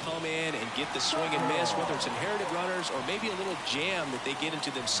who can come in and get the swing and miss, whether it's inherited runners or maybe a little jam that they get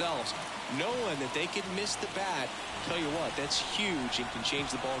into themselves. Knowing that they can miss the bat, tell you what, that's huge and can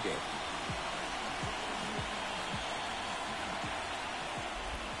change the ball game.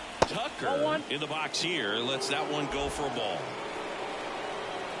 Tucker in the box here lets that one go for a ball.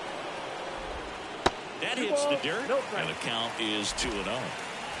 That hits the dirt, and the count is 2-0.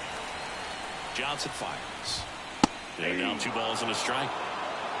 Johnson fires. They're down 2 balls and a strike.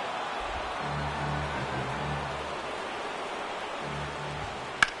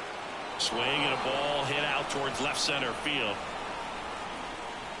 Swing and a ball hit out towards left center field.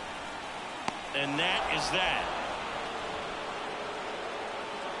 And that is that.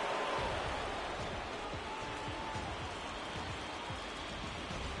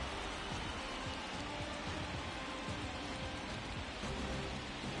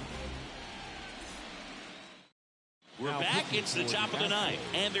 We're back. It's the top of the 9th,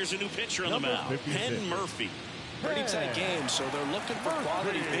 and there's a new pitcher on the mound, Penn Murphy. Pretty tight game, so they're looking for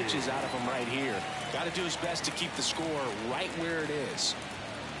quality pitches out of him right here. Got to do his best to keep the score right where it is.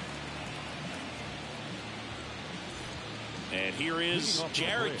 And here is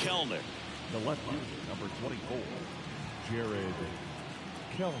Jared Kellner. The left fielder, number 24, Jared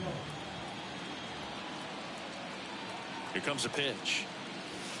Kellner. Here comes a pitch.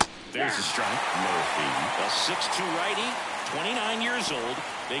 There's a strike. Murphy, a 6'2" righty, 29 years old.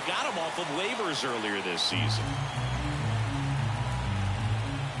 They got him off of waivers earlier this season.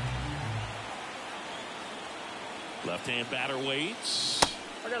 Left-hand batter waits.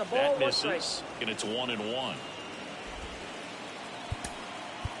 I got a ball, That 1 misses, strike. and it's 1-1.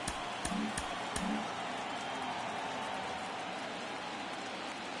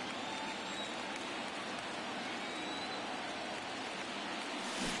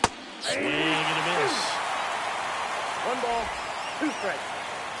 Swing and a miss. 1 ball, 2 strikes.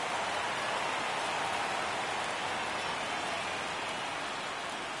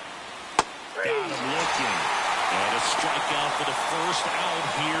 Got him looking. And a strikeout for the first out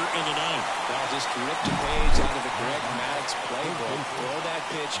here in the 9th. Well, just ripped a page out of the Greg Maddux playbook. Throw that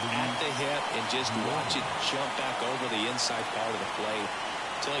pitch at the hip and just watch it jump back over the inside part of the plate.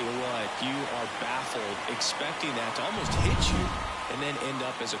 Tell you what, you are baffled expecting that to almost hit you and then end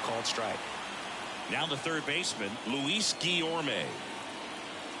up as a called strike. Now the third baseman, Luis Guillorme.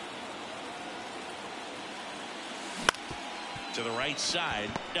 To the right side.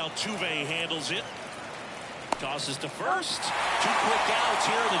 Altuve handles it. Tosses to first. 2 quick outs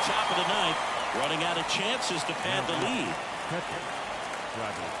here in the top of the 9th. Running out of chances to pad the lead.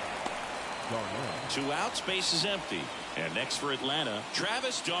 2 outs, base is empty. And next for Atlanta,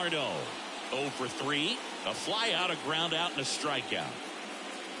 Travis d'Arnaud. 0 for 3. A fly out, a ground out, and a strikeout.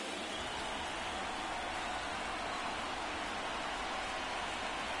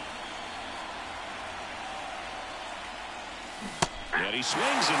 And he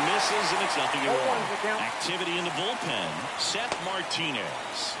swings and misses, and it's 0-1. Activity in the bullpen. Seth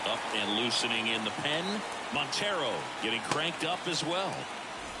Martinez up and loosening in the pen. Montero getting cranked up as well.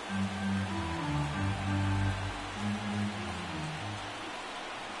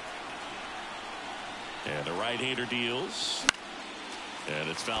 And the right-hander deals. And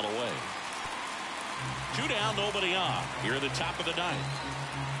it's fouled away. 2 down, nobody on. Here at the top of the 9th.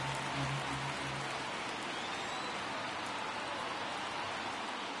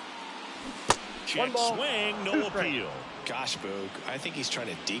 Check swing, no appeal. Gosh, Boog, I think he's trying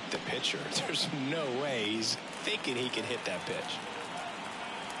to deke the pitcher. There's no way he's thinking he can hit that pitch.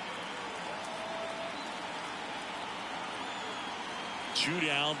 Two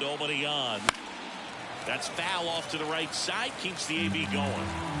down, nobody on. That's foul off to the right side, keeps the AB going.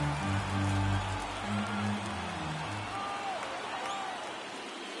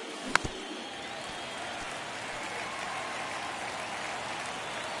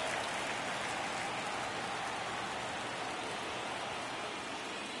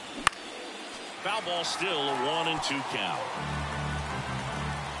 Foul ball still, a 1-2 count.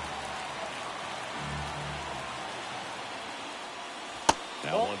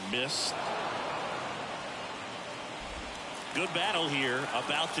 That one missed. Good battle here.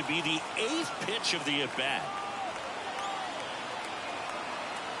 About to be the 8th pitch of the at-bat.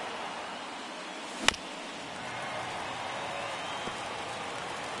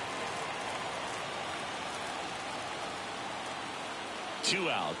 Two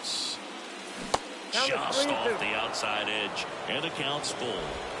outs. Just off the outside edge, and the count's full.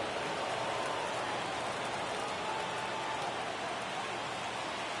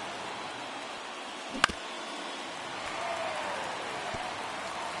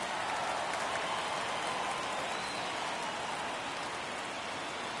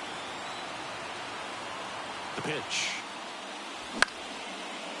 The pitch.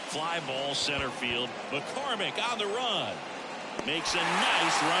 Fly ball center field. McCormick on the run. Makes a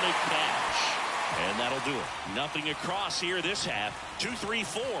nice running catch. And that'll do it. Nothing across here this half.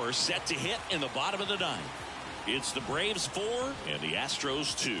 2-3-4 set to hit in the bottom of the ninth. It's the Braves 4 and the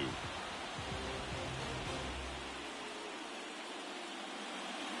Astros 2.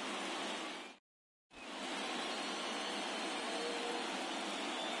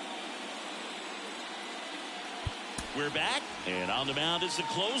 We're back, and on the mound is the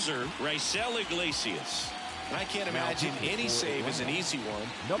closer, Raisel Iglesias. And I can't imagine any save is an easy one.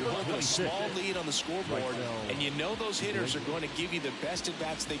 You're holding a small lead on the scoreboard, and you know those hitters are going to give you the best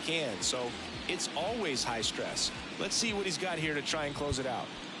at-bats they can. So it's always high stress. Let's see what he's got here to try and close it out.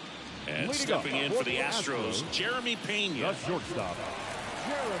 And stepping in for the Astros, Jeremy Pena. The shortstop,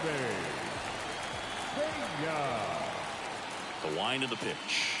 Jeremy Pena. The wind of the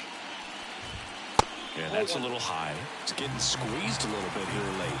pitch. And that's a little high. It's getting squeezed a little bit here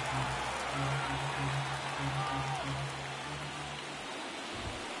late.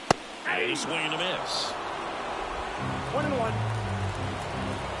 A swing and a miss. 1-1.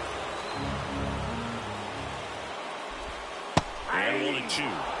 And 1-2.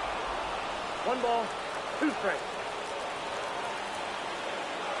 1 ball, 2 strikes.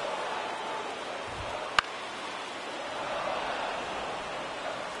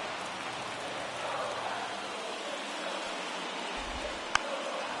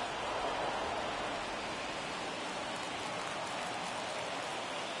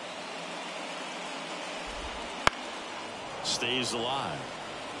 Stays alive.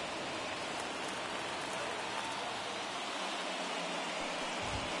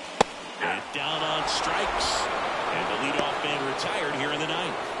 And down on strikes. And the leadoff man retired here in the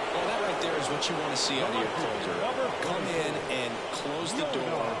ninth. Well, that right there is what you want to see out of your closer. Come in and close the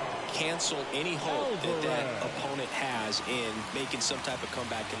door. Cancel any hope that that opponent has in making some type of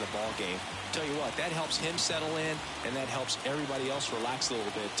comeback in the ball game. Tell you what, that helps him settle in, and that helps everybody else relax a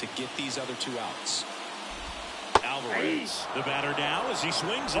little bit to get these other 2 outs. Alvarez, the batter now as he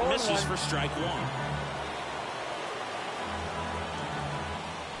swings and misses for strike 1. Line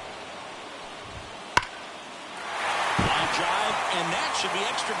drive, and that should be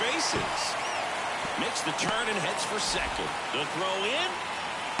extra bases. Makes the turn and heads for second. The throw in.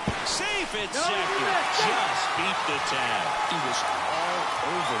 Safe at second. Just beat the tag. He was all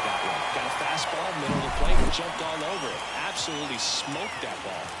over that one. Got a fastball, middle of the plate, and jumped all over it. Absolutely smoked that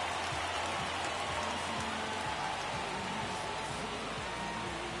ball.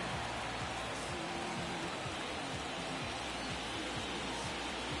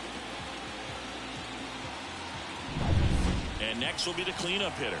 And next will be the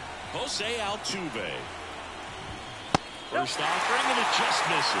cleanup hitter, Jose Altuve. First offering, and it just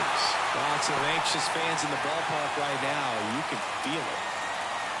misses. Lots of anxious fans in the ballpark right now. You can feel it.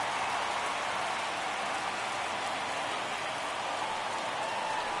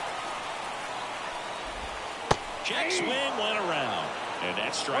 Check swing went around, and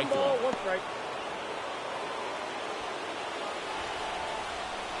that's strike 1 ball, 1. 1 strike.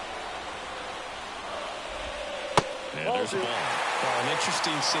 And there's a ball. Well, an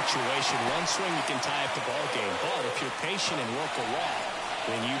interesting situation. One swing you can tie up the ball game, but if you're patient and work a lot,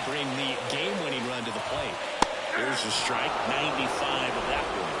 then you bring the game-winning run to the plate. Here's a strike, 95 of that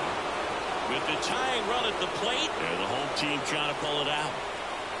one. With the tying run at the plate, and the home team trying to pull it out.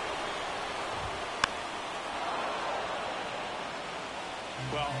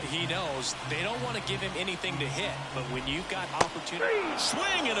 Well, he knows they don't want to give him anything to hit, but when you've got opportunity.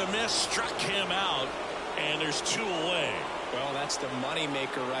 Swing and a miss, struck him out, and there's 2 away. Well, that's the money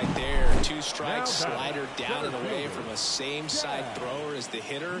maker right there. 2 strikes, slider down and away from a same side thrower as the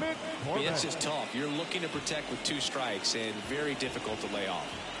hitter. I mean, it's just tough. You're looking to protect with 2 strikes and very difficult to lay off.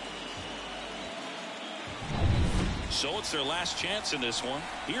 So it's their last chance in this one.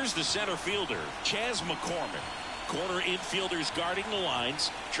 Here's the center fielder, Chas McCormick. Corner infielders guarding the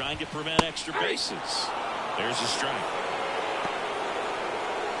lines, trying to prevent extra bases. There's a strike.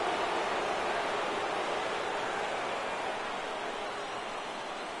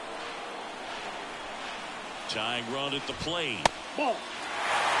 Tying run at the plate. Ball. 1-1.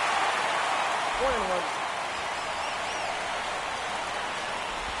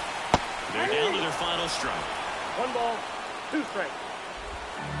 They're down to their final strike. 1 ball, 2 strikes.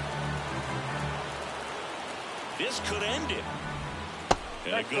 This could end it.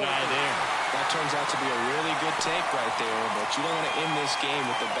 And a good eye there. That turns out to be a really good take right there, but you don't want to end this game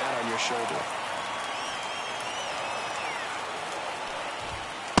with the bat on your shoulder.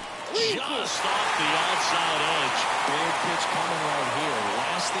 Just off the outside edge. Big pitch coming right here.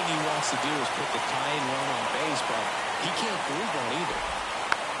 Last thing he wants to do is put the tying run on base, but he can't prove one either.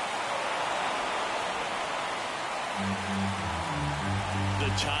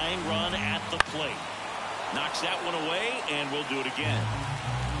 The tying run at the plate. Knocks that one away, and we'll do it again.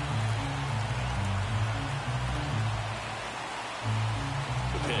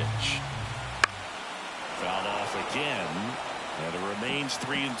 The pitch. Fouled off again, and it remains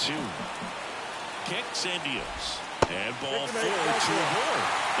 3-2. Kicks and deals. And ball 4 to a board.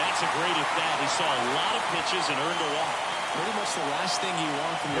 That's a great at bat. He saw a lot of pitches and earned a walk. Pretty much the last thing you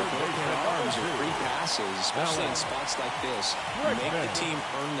want from your bullpen arms are free passes, especially in spots like this. Make the team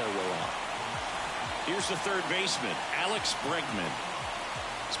earn their way out. Here's the third baseman, Alex Bregman.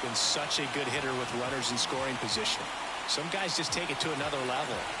 He's been such a good hitter with runners in scoring position. Some guys just take it to another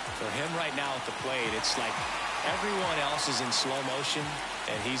level. For him right now at the plate, it's like everyone else is in slow motion,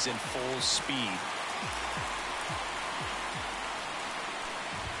 and he's in full speed.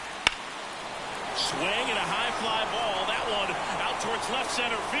 Swing and a high fly ball. That one out towards left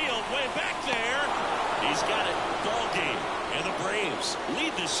center field. Way back there. He's got it. Ball game. And the Braves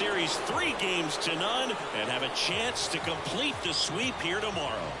lead the series 3-0 and have a chance to complete the sweep here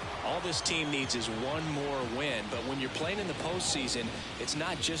tomorrow. All this team needs is one more win, but when you're playing in the postseason, it's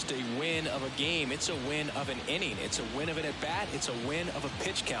not just a win of a game, it's a win of an inning. It's a win of an at-bat, it's a win of a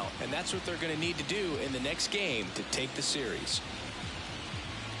pitch count, and that's what they're going to need to do in the next game to take the series.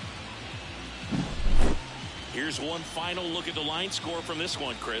 Here's one final look at the line score from this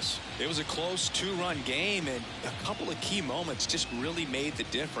one, Chris. It was a close 2-run game, and a couple of key moments just really made the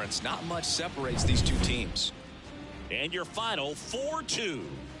difference. Not much separates these two teams. And your final 4-2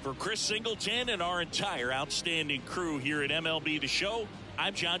 for Chris Singleton and our entire outstanding crew here at MLB The Show.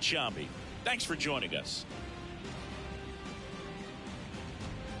 I'm John Shambi. Thanks for joining us.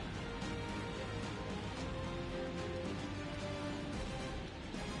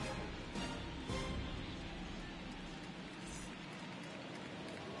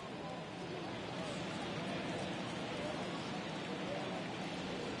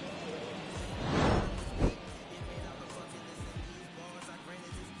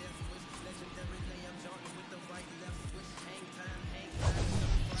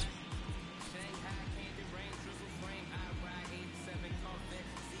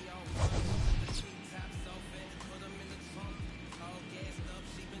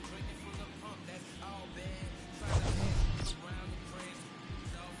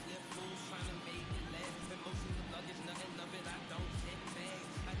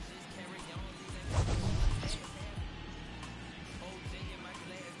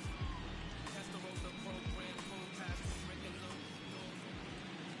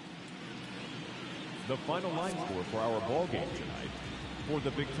 The final line score for our ball game tonight. For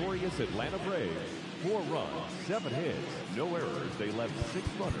the victorious Atlanta Braves, 4 runs, 7 hits, no errors. They left 6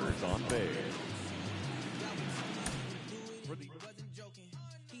 runners on base. Wasn't joking.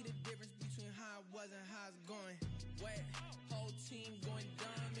 He the difference between how I was and how it's going. Wet, whole team going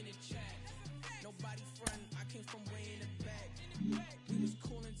dumb in the chat. Nobody front, I came from way in the back. We was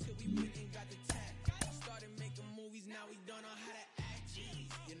cool until we went and got the tap. Started making movies, now we don't know how to act.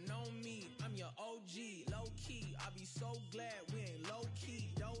 You know me, I'm your OG, low key. I be so glad we ain't low key.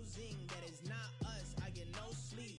 Dozing,